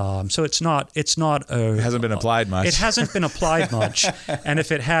 So it's not. It hasn't been applied much. It hasn't been applied much, and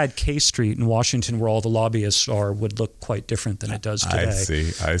if it had, K Street in Washington, where all the lobbyists are, would look quite different than it does today. I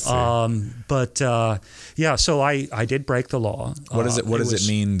see. So I did break the law. What does it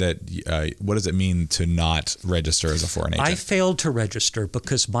mean that? What does it mean to not register as a foreign agent? I failed to register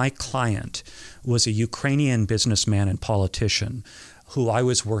because my client was a Ukrainian businessman and politician who I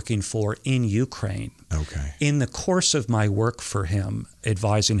was working for in Ukraine. Okay. In the course of my work for him,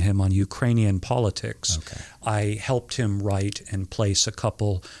 advising him on Ukrainian politics, I helped him write and place a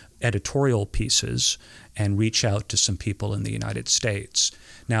couple editorial pieces and reach out to some people in the United States.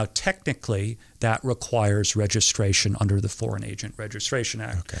 Now, technically, that requires registration under the Foreign Agent Registration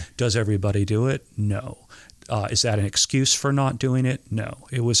Act. Okay. Does everybody do it? No. Is that an excuse for not doing it? No.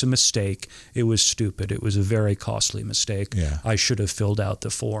 It was a mistake. It was stupid. It was a very costly mistake. Yeah. I should have filled out the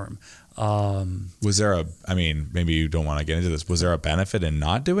form. Was there maybe you don't want to get into this. Was there a benefit in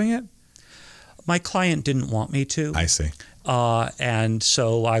not doing it? My client didn't want me to. I see. And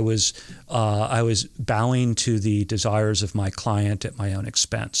so I was bowing to the desires of my client at my own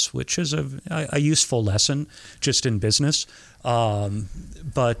expense, which is a useful lesson just in business.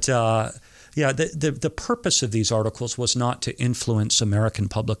 The purpose of these articles was not to influence American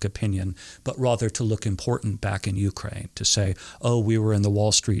public opinion, but rather to look important back in Ukraine, to say, oh, we were in the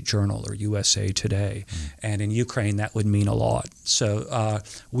Wall Street Journal or USA Today. And in Ukraine, that would mean a lot. So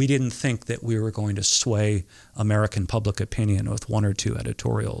we didn't think that we were going to sway American public opinion with one or two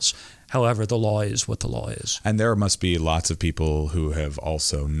editorials. However, the law is what the law is. And there must be lots of people who have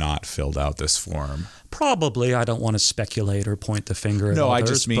also not filled out this form. Probably. I don't want to speculate or point the finger at others. I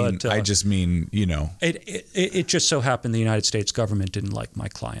just mean, It just so happened the United States government didn't like my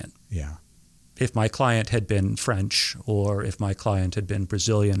client. Yeah. If my client had been French or if my client had been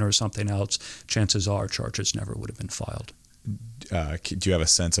Brazilian or something else, chances are charges never would have been filed. Do you have a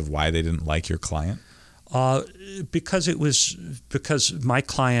sense of why they didn't like your client? Because my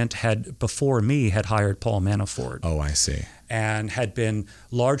client had, before me, had hired Paul Manafort. Oh, I see. And had been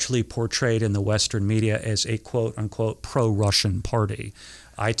largely portrayed in the Western media as a quote-unquote pro-Russian party.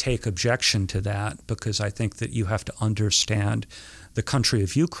 I take objection to that because I think that you have to understand the country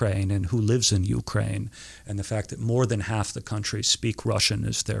of Ukraine and who lives in Ukraine, and the fact that more than half the country speak Russian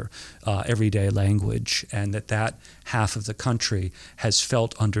as their everyday language, and that half of the country has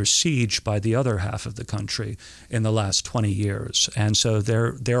felt under siege by the other half of the country in the last 20 years. And so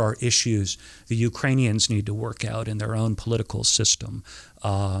there are issues the Ukrainians need to work out in their own political system.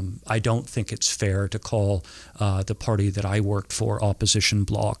 I don't think it's fair to call the party that I worked for Opposition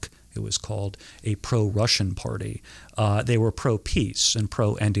Bloc. It was called a pro-Russian party. They were pro-peace and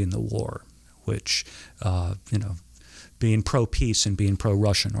pro-ending the war, which, being pro-peace and being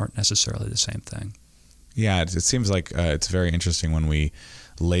pro-Russian aren't necessarily the same thing. Yeah, it seems like it's very interesting when we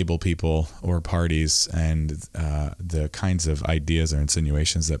label people or parties and the kinds of ideas or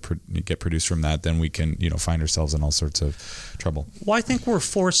insinuations that get produced from that, then we can, find ourselves in all sorts of trouble. Well, I think we're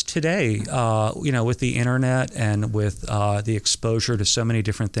forced today, with the internet and with the exposure to so many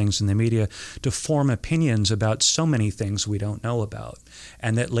different things in the media, to form opinions about so many things we don't know about,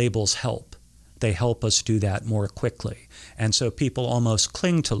 and that labels help. They help us do that more quickly. And so people almost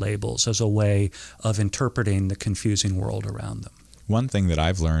cling to labels as a way of interpreting the confusing world around them. One thing that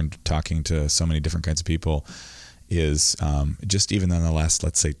I've learned talking to so many different kinds of people is just even in the last,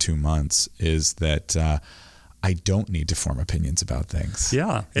 let's say, 2 months, is that I don't need to form opinions about things.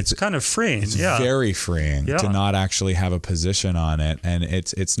 Yeah, it's kind of freeing. It's very freeing to not actually have a position on it. And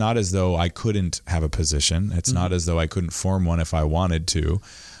it's not as though I couldn't have a position. It's not as though I couldn't form one if I wanted to.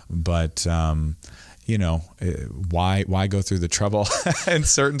 But, why go through the trouble in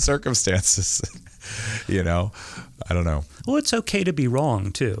certain circumstances? I don't know. Well, it's okay to be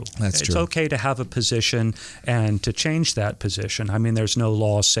wrong, too. That's true. It's okay to have a position and to change that position. I mean, there's no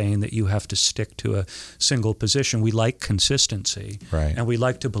law saying that you have to stick to a single position. We like consistency, right, and we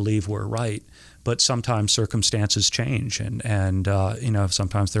like to believe we're right. But sometimes circumstances change, and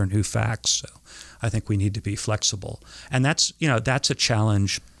sometimes there are new facts. So I think we need to be flexible. And that's a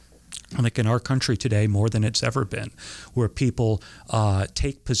challenge I think in our country today more than it's ever been, where people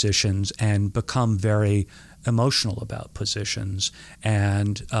take positions and become very emotional about positions,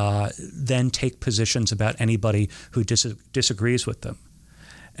 and then take positions about anybody who disagrees with them.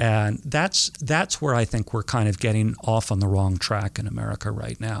 And that's where I think we're kind of getting off on the wrong track in America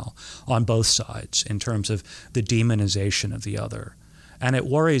right now, on both sides, in terms of the demonization of the other. And it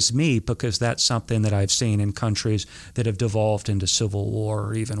worries me because that's something that I've seen in countries that have devolved into civil war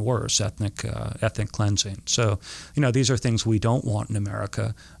or even worse, ethnic cleansing. So, these are things we don't want in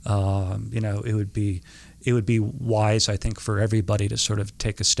America. It would be wise, I think, for everybody to sort of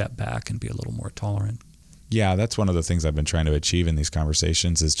take a step back and be a little more tolerant. Yeah, that's one of the things I've been trying to achieve in these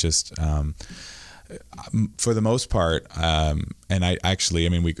conversations is just, for the most part, and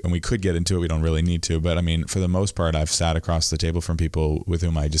we could get into it, we don't really need to, but I mean, for the most part, I've sat across the table from people with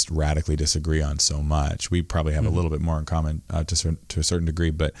whom I just radically disagree on so much. We probably have a little bit more in common to a certain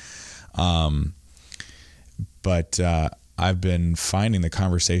degree, but I've been finding the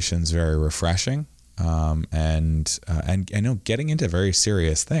conversations very refreshing. And I know getting into very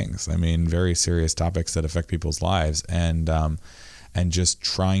serious things. I mean, very serious topics that affect people's lives, and just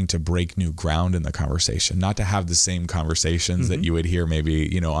trying to break new ground in the conversation, not to have the same conversations that you would hear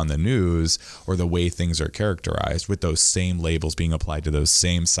maybe, on the news, or the way things are characterized, with those same labels being applied to those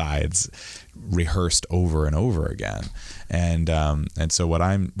same sides, rehearsed over and over again. And so what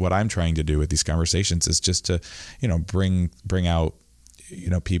I'm trying to do with these conversations is just to, bring out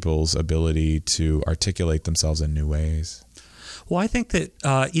people's ability to articulate themselves in new ways. Well, I think that,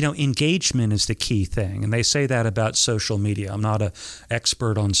 engagement is the key thing. And they say that about social media. I'm not an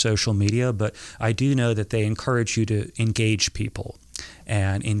expert on social media, but I do know that they encourage you to engage people.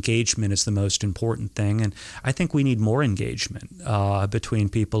 And engagement is the most important thing. And I think we need more engagement between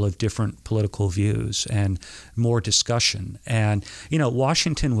people of different political views, and more discussion. And,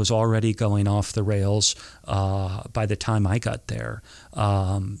 Washington was already going off the rails by the time I got there.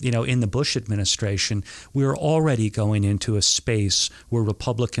 In the Bush administration, we were already going into a space where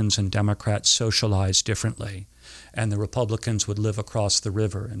Republicans and Democrats socialized differently. And the Republicans would live across the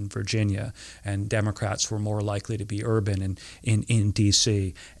river in Virginia, and Democrats were more likely to be urban in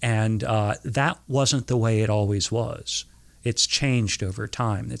D.C. And that wasn't the way it always was. It's changed over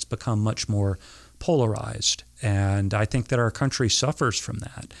time. It's become much more polarized, and I think that our country suffers from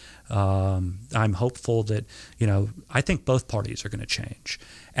that. I'm hopeful that, I think both parties are going to change,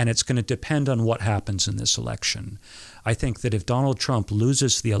 and it's going to depend on what happens in this election. I think that if Donald Trump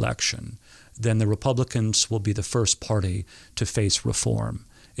loses the election, then the Republicans will be the first party to face reform.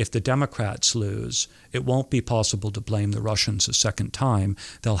 If the Democrats lose, it won't be possible to blame the Russians a second time.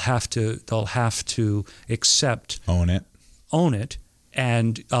 They'll have to accept, own it,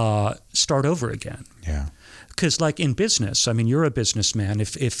 and start over again. Yeah. Because like in business, I mean, you're a businessman.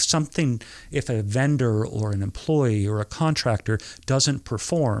 If a vendor or an employee or a contractor doesn't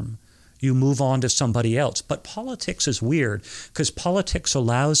perform, you move on to somebody else. But politics is weird, because politics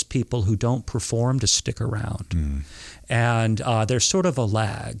allows people who don't perform to stick around. And there's sort of a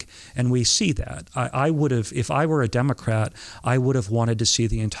lag, and we see that. I would have, if I were a Democrat, I would have wanted to see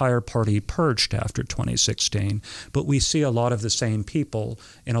the entire party purged after 2016. But we see a lot of the same people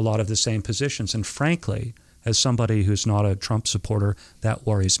in a lot of the same positions. And frankly, as somebody who's not a Trump supporter, that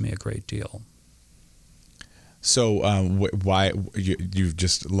worries me a great deal. So why you've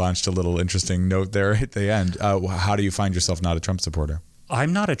just launched a little interesting note there at the end. How do you find yourself not a Trump supporter?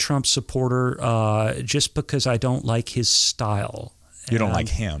 I'm not a Trump supporter just because I don't like his style. You don't like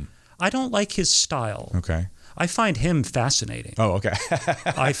him? I don't like his style. Okay. I find him fascinating. Oh, okay.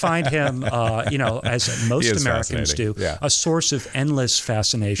 I find him, as most Americans do, a source of endless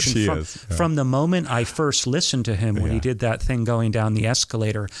fascination. From the moment I first listened to him when he did that thing going down the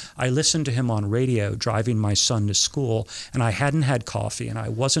escalator, I listened to him on radio driving my son to school, and I hadn't had coffee, and I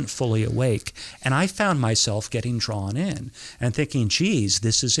wasn't fully awake. And I found myself getting drawn in and thinking, geez,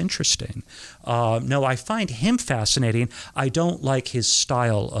 this is interesting. No, I find him fascinating. I don't like his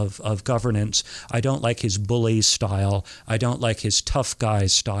style of governance. I don't like his bully style. I don't like his tough guy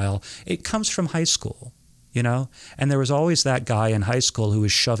style. It comes from high school, and there was always that guy in high school who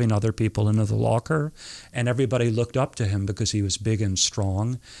was shoving other people into the locker, and everybody looked up to him because he was big and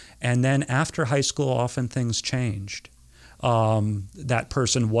strong. And then after high school, often things changed. That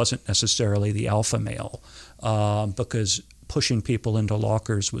person wasn't necessarily the alpha male because pushing people into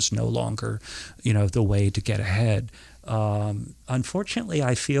lockers was no longer, the way to get ahead. Unfortunately,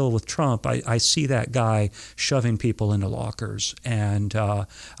 I feel with Trump, I see that guy shoving people into lockers, and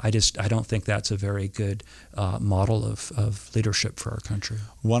I don't think that's a very good model of leadership for our country.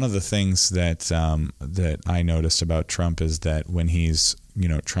 One of the things that I noticed about Trump is that when he's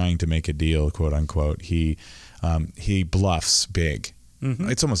trying to make a deal, quote unquote, he bluffs big.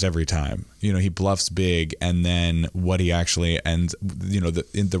 Mm-hmm. It's almost every time, he bluffs big, and then what he actually ends,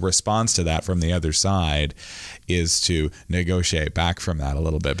 the response to that from the other side is to negotiate back from that a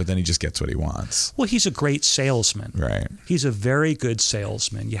little bit, but then he just gets what he wants. Well, he's a great salesman. Right. He's a very good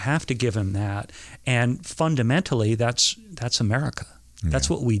salesman. You have to give him that. And fundamentally, that's America.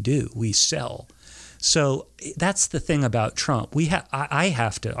 That's what we do. We sell. So that's the thing about Trump.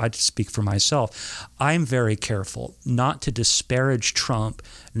 I speak for myself. I'm very careful not to disparage Trump,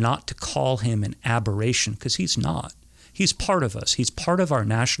 not to call him an aberration, because he's not. He's part of us. He's part of our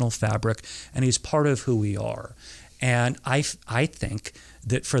national fabric, and he's part of who we are. And I think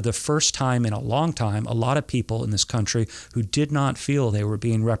that for the first time in a long time, a lot of people in this country who did not feel they were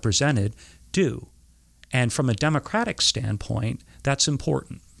being represented do. And from a democratic standpoint, that's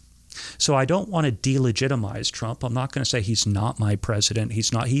important. So I don't want to delegitimize Trump. I'm not going to say he's not my president.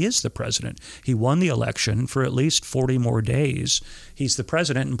 He's not. He is the president. He won the election. For at least 40 more days, he's the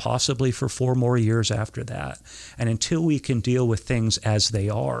president, and possibly for 4 more years after that. And until we can deal with things as they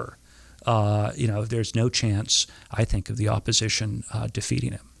are, there's no chance, I think, of the opposition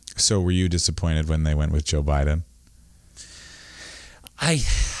defeating him. So were you disappointed when they went with Joe Biden?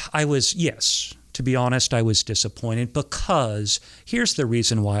 I was, yes. To be honest, I was disappointed, because here's the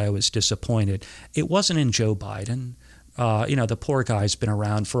reason why I was disappointed. It wasn't in Joe Biden. The poor guy's been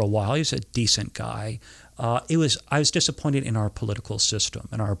around for a while. He's a decent guy. I was disappointed in our political system,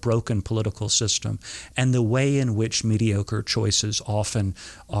 in our broken political system, and the way in which mediocre choices often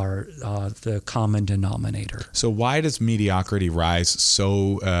are the common denominator. So why does mediocrity rise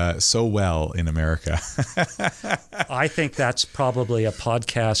so well in America? I think that's probably a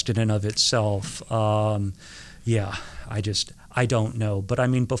podcast in and of itself. I don't know. But I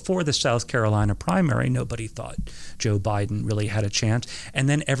mean, before the South Carolina primary, nobody thought Joe Biden really had a chance. And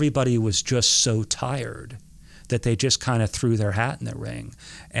then everybody was just so tired that they just kind of threw their hat in the ring.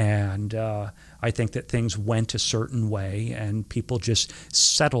 And I think that things went a certain way, and people just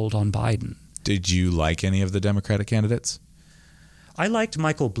settled on Biden. Did you like any of the Democratic candidates? I liked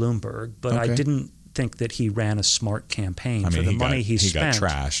Michael Bloomberg, but I didn't think that he ran a smart campaign. For the money he spent. He got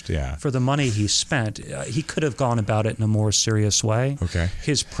trashed, yeah. For the money he spent, he could have gone about it in a more serious way. Okay.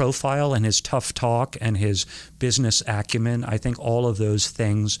 His profile and his tough talk and his business acumen, I think all of those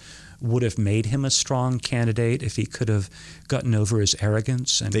things would have made him a strong candidate if he could have gotten over his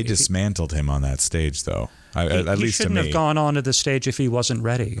arrogance. And they dismantled him on that stage, though. He shouldn't have gone onto the stage if he wasn't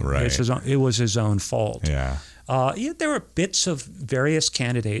ready. Right. It was his own fault. Yeah. There were bits of various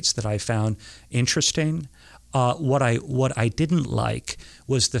candidates that I found interesting. What I didn't like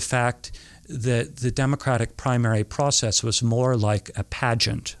was the fact that the Democratic primary process was more like a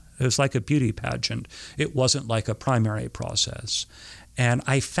pageant. It was like a beauty pageant. It wasn't like a primary process. And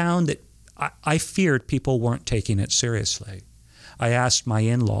I found that I feared people weren't taking it seriously. I asked my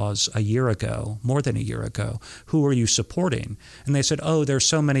in-laws more than a year ago, who are you supporting? And they said, there's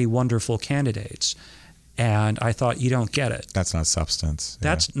so many wonderful candidates. And I thought, you don't get it. That's not substance.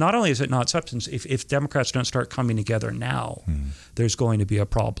 That's not only is it not substance. If Democrats don't start coming together now, there's going to be a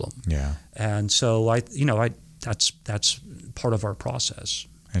problem. Yeah. And so that's part of our process.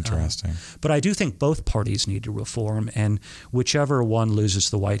 Interesting. But I do think both parties need to reform, and whichever one loses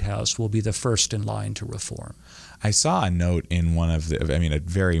the White House will be the first in line to reform. I saw a note in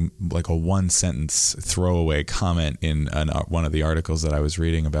a one-sentence throwaway comment in one of the articles that I was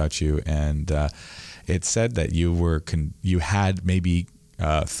reading about you, and it said that you had maybe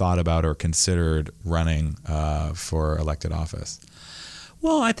thought about or considered running for elected office.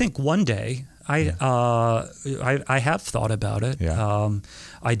 Well, I think one day I have thought about it. Yeah.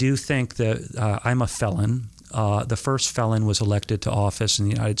 I do think that I'm a felon. The first felon was elected to office in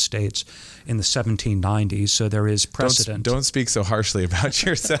the United States in the 1790s, so there is precedent. Don't speak so harshly about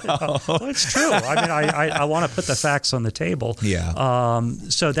yourself. Well, it's true. I mean, I want to put the facts on the table. Yeah.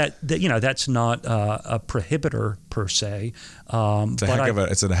 So that that's not a prohibitor per se.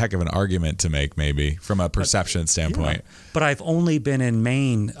 It's a heck of an argument to make, maybe from a perception standpoint. Yeah. But I've only been in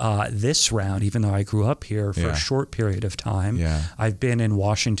Maine this round, even though I grew up here for a short period of time. Yeah. I've been in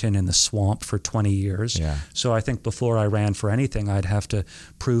Washington in the swamp for 20 years. Yeah. So I think before I ran for anything, I'd have to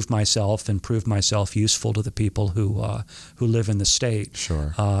prove myself and prove myself useful to the people who live in the state.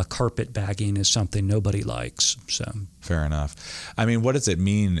 Sure. Carpet bagging is something nobody likes. So. Fair enough. I mean, what does it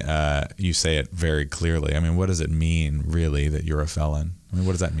mean? You say it very clearly. I mean, what does it mean really that you're a felon? I mean,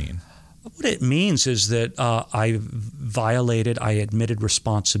 what does that mean? What it means is that I admitted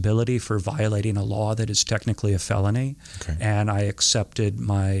responsibility for violating a law that is technically a felony, Okay. and I accepted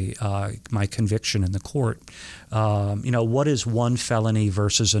my conviction in the court. What is one felony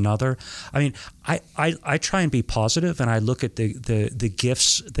versus another? I mean, I try and be positive, and I look at the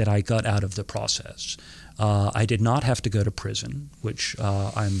gifts that I got out of the process. I did not have to go to prison, which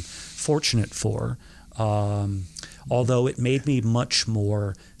I'm fortunate for. Although it made me much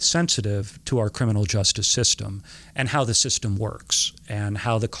more sensitive to our criminal justice system and how the system works and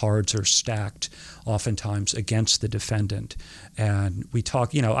how the cards are stacked oftentimes against the defendant. And we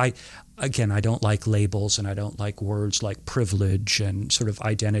talk, I don't like labels and I don't like words like privilege and sort of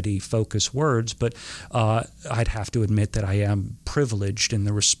identity-focused words, but I'd have to admit that I am privileged in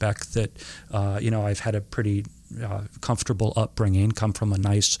the respect that, I've had a pretty comfortable upbringing, come from a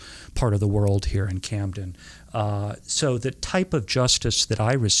nice part of the world here in Camden. So the type of justice that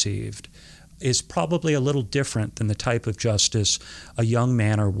I received is probably a little different than the type of justice a young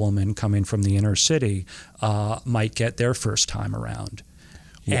man or woman coming from the inner city might get their first time around.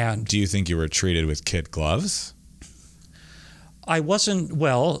 And do you think you were treated with kid gloves? I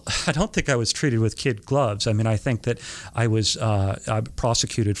don't think I was treated with kid gloves. I mean, I think that I was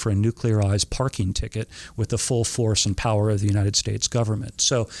prosecuted for a nuclearized parking ticket with the full force and power of the United States government.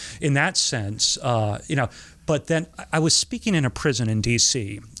 So in that sense, but then I was speaking in a prison in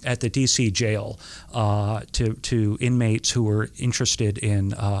D.C., at the D.C. jail, to inmates who were interested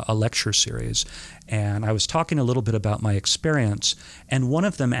in a lecture series. And I was talking a little bit about my experience. And one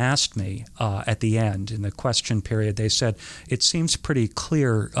of them asked me at the end, in the question period, they said, "It seems pretty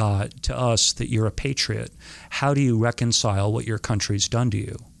clear to us that you're a patriot. How do you reconcile what your country's done to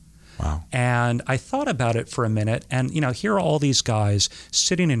you?" Wow. And I thought about it for a minute, and here are all these guys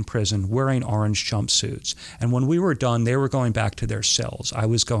sitting in prison wearing orange jumpsuits. And when we were done, they were going back to their cells. I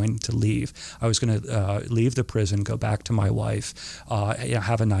was going to leave. I was going to leave the prison, go back to my wife,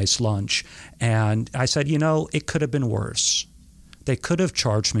 have a nice lunch. And I said, it could have been worse. They could have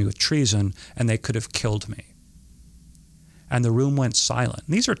charged me with treason, and they could have killed me. And the room went silent.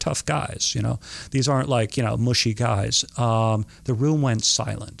 These are tough guys, These aren't like, mushy guys. The room went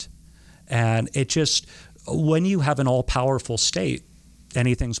silent. And it just, when you have an all-powerful state,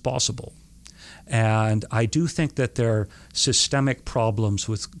 anything's possible. And I do think that there are systemic problems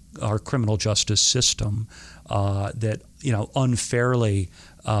with our criminal justice system that, unfairly,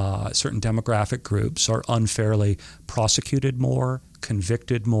 certain demographic groups are unfairly prosecuted more,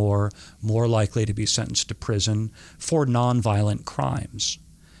 convicted more likely to be sentenced to prison for nonviolent crimes.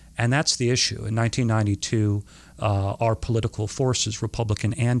 And that's the issue. In 1992, our political forces,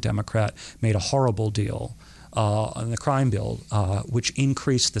 Republican and Democrat, made a horrible deal on the crime bill, which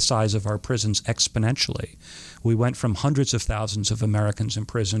increased the size of our prisons exponentially. We went from hundreds of thousands of Americans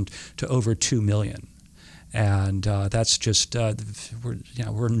imprisoned to over 2 million. And that's just,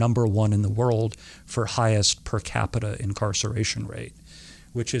 we're number one in the world for highest per capita incarceration rate,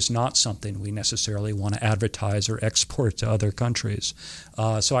 which is not something we necessarily want to advertise or export to other countries.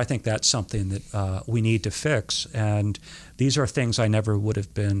 So I think that's something that we need to fix. And these are things I never would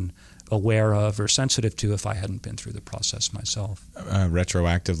have been aware of or sensitive to if I hadn't been through the process myself.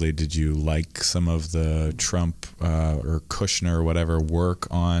 Retroactively, did you like some of the Trump or Kushner or whatever work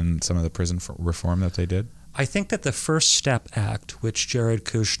on some of the prison reform that they did? I think that the First Step Act, which Jared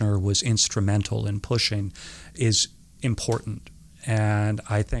Kushner was instrumental in pushing, is important. And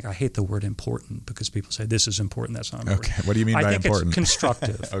I hate the word important because people say this is important, that's not important. Okay, what do you mean by important? I think it's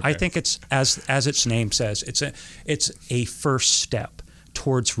constructive. Okay. I think it's, as its name says, it's a first step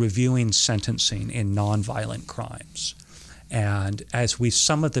towards reviewing sentencing in nonviolent crimes. And as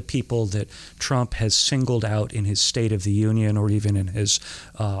some of the people that Trump has singled out in his State of the Union or even in his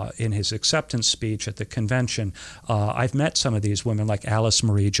acceptance speech at the convention, I've met some of these women like Alice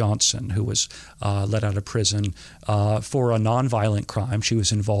Marie Johnson, who was let out of prison for a nonviolent crime. She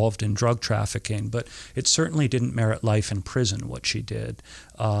was involved in drug trafficking, but it certainly didn't merit life in prison, what she did.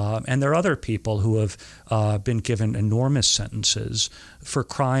 And there are other people who have been given enormous sentences for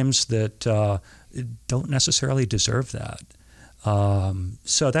crimes that don't necessarily deserve that.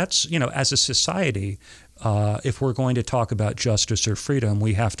 So that's, as a society, if we're going to talk about justice or freedom,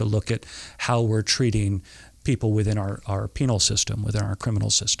 we have to look at how we're treating people within our penal system, within our criminal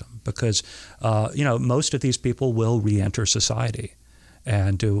system, because, most of these people will re-enter society.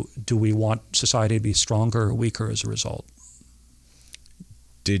 And do we want society to be stronger or weaker as a result?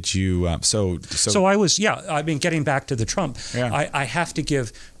 Did you So I was, getting back to the Trump, Yeah. I have to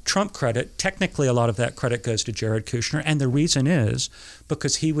give Trump credit. Technically, a lot of that credit goes to Jared Kushner, and the reason is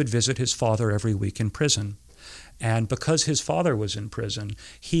because he would visit his father every week in prison. And because his father was in prison,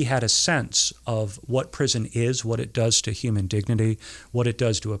 he had a sense of what prison is, what it does to human dignity, what it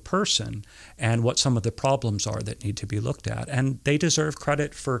does to a person, and what some of the problems are that need to be looked at. And they deserve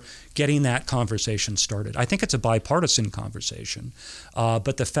credit for getting that conversation started. I think it's a bipartisan conversation.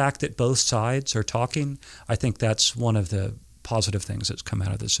 But the fact that both sides are talking, I think that's one of the positive things that's come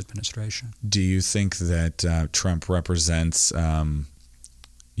out of this administration. Do you think that Trump represents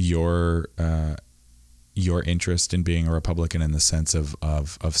your interest in being a Republican in the sense of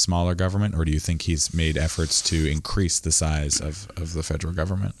smaller government, or do you think he's made efforts to increase the size of the federal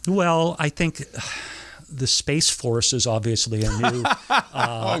government? Well, I think the Space Force is obviously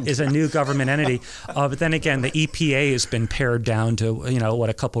a new government entity, but then again, the EPA has been pared down to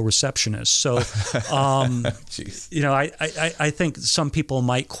a couple receptionists. So, I think some people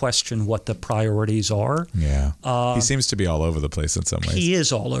might question what the priorities are. Yeah, he seems to be all over the place in some ways. He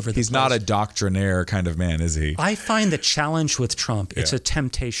is all over the place. He's not a doctrinaire kind of man, is he? I find the challenge with Trump, it's a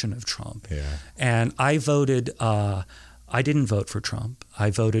temptation of Trump. Yeah. And I voted. I didn't vote for Trump.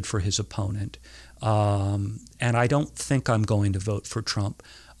 I voted for his opponent. And I don't think I'm going to vote for Trump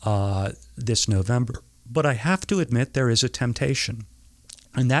this November. But I have to admit there is a temptation.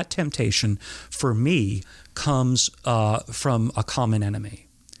 And that temptation, for me, comes from a common enemy.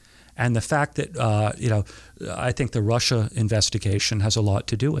 And the fact that, I think the Russia investigation has a lot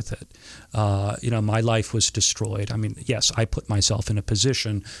to do with it. My life was destroyed. I mean, yes, I put myself in a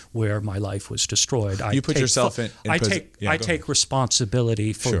position where my life was destroyed. You put yourself in I take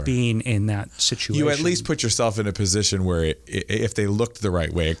responsibility for being in that situation. You at least put yourself in a position where if they looked the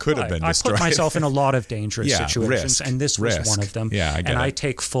right way, it could have been destroyed. I put myself in a lot of dangerous situations, and this was one of them. Yeah, I get and it. I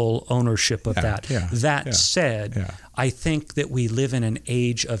take full ownership of that. Yeah, that said, I think that we live in an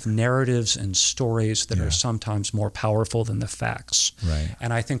age of narratives and stories that are sometimes more powerful than the facts. Right.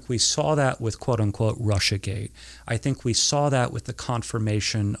 And I think we saw that with quote-unquote Russiagate. I think we saw that with the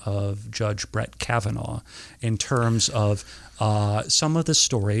confirmation of Judge Brett Kavanaugh in terms of some of the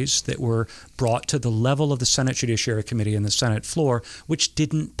stories that were brought to the level of the Senate Judiciary Committee and the Senate floor, which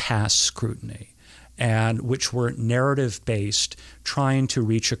didn't pass scrutiny, and which were narrative-based, trying to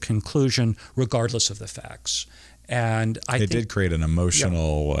reach a conclusion regardless of the facts. And I think it did create an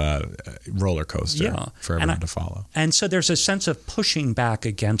emotional roller coaster for everyone to follow. And so there's a sense of pushing back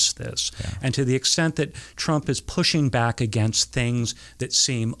against this. Yeah. And to the extent that Trump is pushing back against things that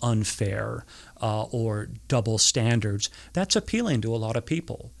seem unfair or double standards, that's appealing to a lot of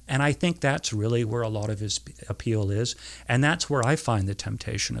people. And I think that's really where a lot of his appeal is. And that's where I find the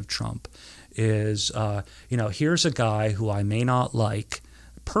temptation of Trump is, here's a guy who I may not like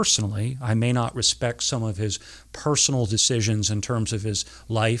personally. I may not respect some of his personal decisions in terms of his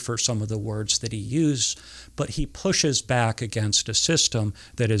life or some of the words that he used, but he pushes back against a system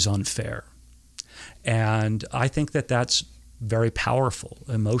that is unfair. And I think that that's very powerful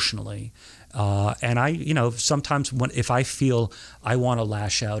emotionally. And I, sometimes if I feel I want to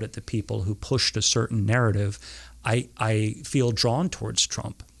lash out at the people who pushed a certain narrative, I feel drawn towards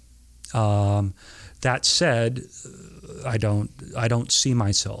Trump. That said, I don't see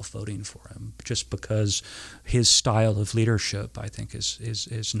myself voting for him just because his style of leadership, I think,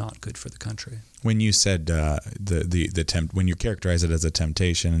 is not good for the country. When you said when you characterize it as a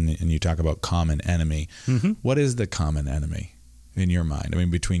temptation and you talk about common enemy, what is the common enemy in your mind? I mean,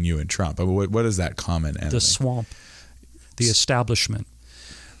 between you and Trump, what is that common enemy? The swamp, the establishment,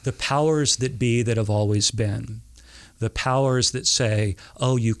 the powers that be that have always been. The powers that say,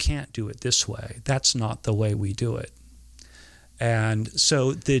 oh, you can't do it this way. That's not the way we do it. And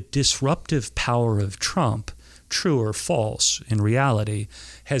so the disruptive power of Trump, true or false in reality,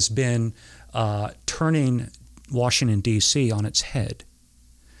 has been turning Washington, D.C. on its head.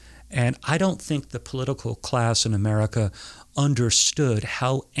 And I don't think the political class in America understood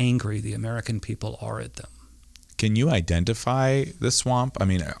how angry the American people are at them. Can you identify the swamp? I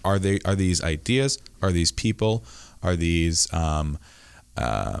mean, are these ideas? Are these people? Are these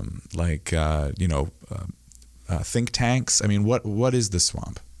think tanks? I mean, what is the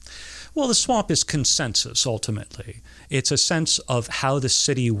swamp? Well, the swamp is consensus, ultimately. It's a sense of how the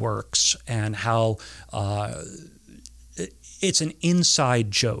city works and how it's an inside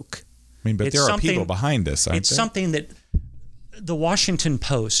joke. I mean, but there are people behind this, aren't there? It's something that the Washington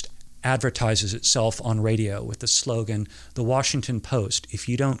Post advertises itself on radio with the slogan, "The Washington Post, if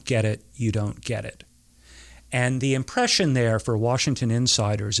you don't get it, you don't get it." And the impression there for Washington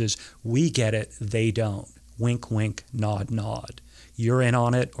insiders is we get it, they don't. Wink, wink, nod, nod. You're in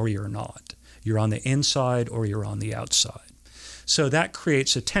on it or you're not. You're on the inside or you're on the outside. So that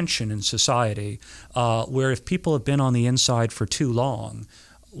creates a tension in society where if people have been on the inside for too long,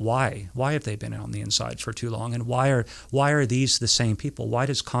 why? Why have they been on the inside for too long? And why are these the same people? Why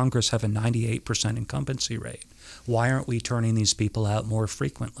does Congress have a 98% incumbency rate? Why aren't we turning these people out more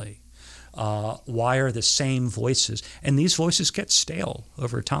frequently? Why are the same voices? And these voices get stale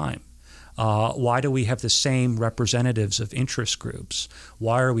over time. Why do we have the same representatives of interest groups?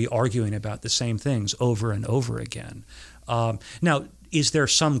 Why are we arguing about the same things over and over again? Now, is there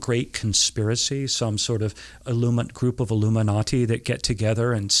some great conspiracy, some sort of group of Illuminati that get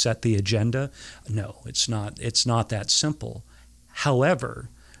together and set the agenda? No, it's not. It's not that simple. However,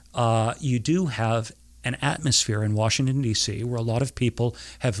 you do have an atmosphere in Washington, D.C., where a lot of people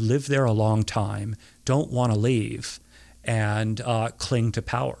have lived there a long time, don't want to leave, and cling to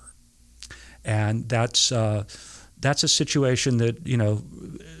power. And that's a situation that,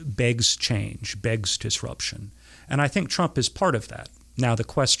 begs change, begs disruption. And I think Trump is part of that. Now, the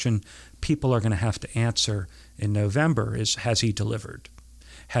question people are going to have to answer in November is, has he delivered?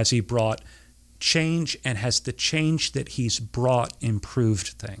 Has he brought change, and has the change that he's brought improved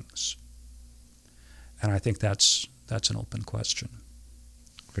things? And I think that's an open question.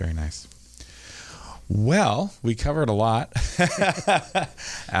 Very nice. Well, we covered a lot.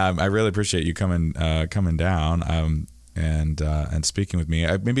 I really appreciate you coming down and speaking with me.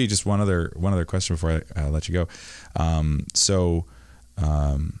 Maybe just one other question before I let you go.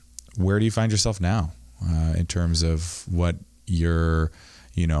 Where do you find yourself now in terms of what you're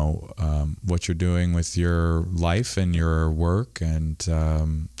doing with your life and your work and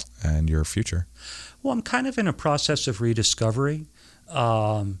your future? Well, I'm kind of in a process of rediscovery.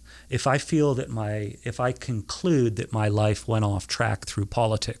 If I conclude that my life went off track through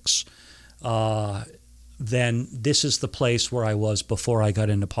politics, then this is the place where I was before I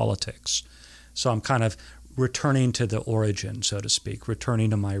got into politics. So I'm kind of returning to the origin, so to speak, returning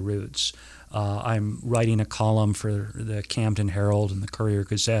to my roots. I'm writing a column for the Camden Herald and the Courier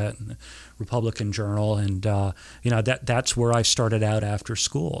Gazette and the Republican Journal, and that's where I started out after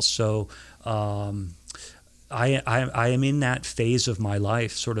school. So I am in that phase of my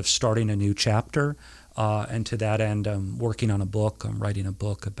life, sort of starting a new chapter, and to that end, I'm working on a book. I'm writing a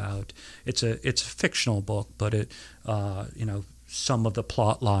book about it's a fictional book, but some of the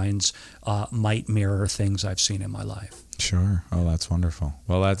plot lines might mirror things I've seen in my life. Sure. Oh, that's wonderful.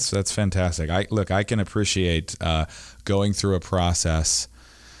 Well, that's fantastic. I can appreciate going through a process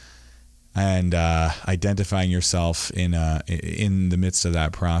and identifying yourself in the midst of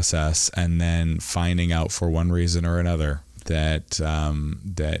that process, and then finding out for one reason or another that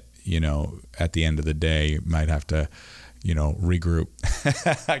at the end of the day might have to regroup.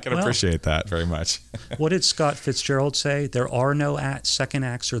 I can appreciate that very much. What did Scott Fitzgerald say? There are no second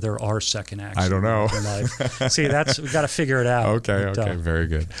acts, or there are second acts? I don't know. In life. See, we've got to figure it out. Okay, very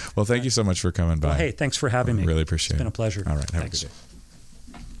good. Well, thank you so much for coming by. Well, hey, thanks for having me. Really appreciate it. It's been a pleasure. All right, have Thanks. a good day.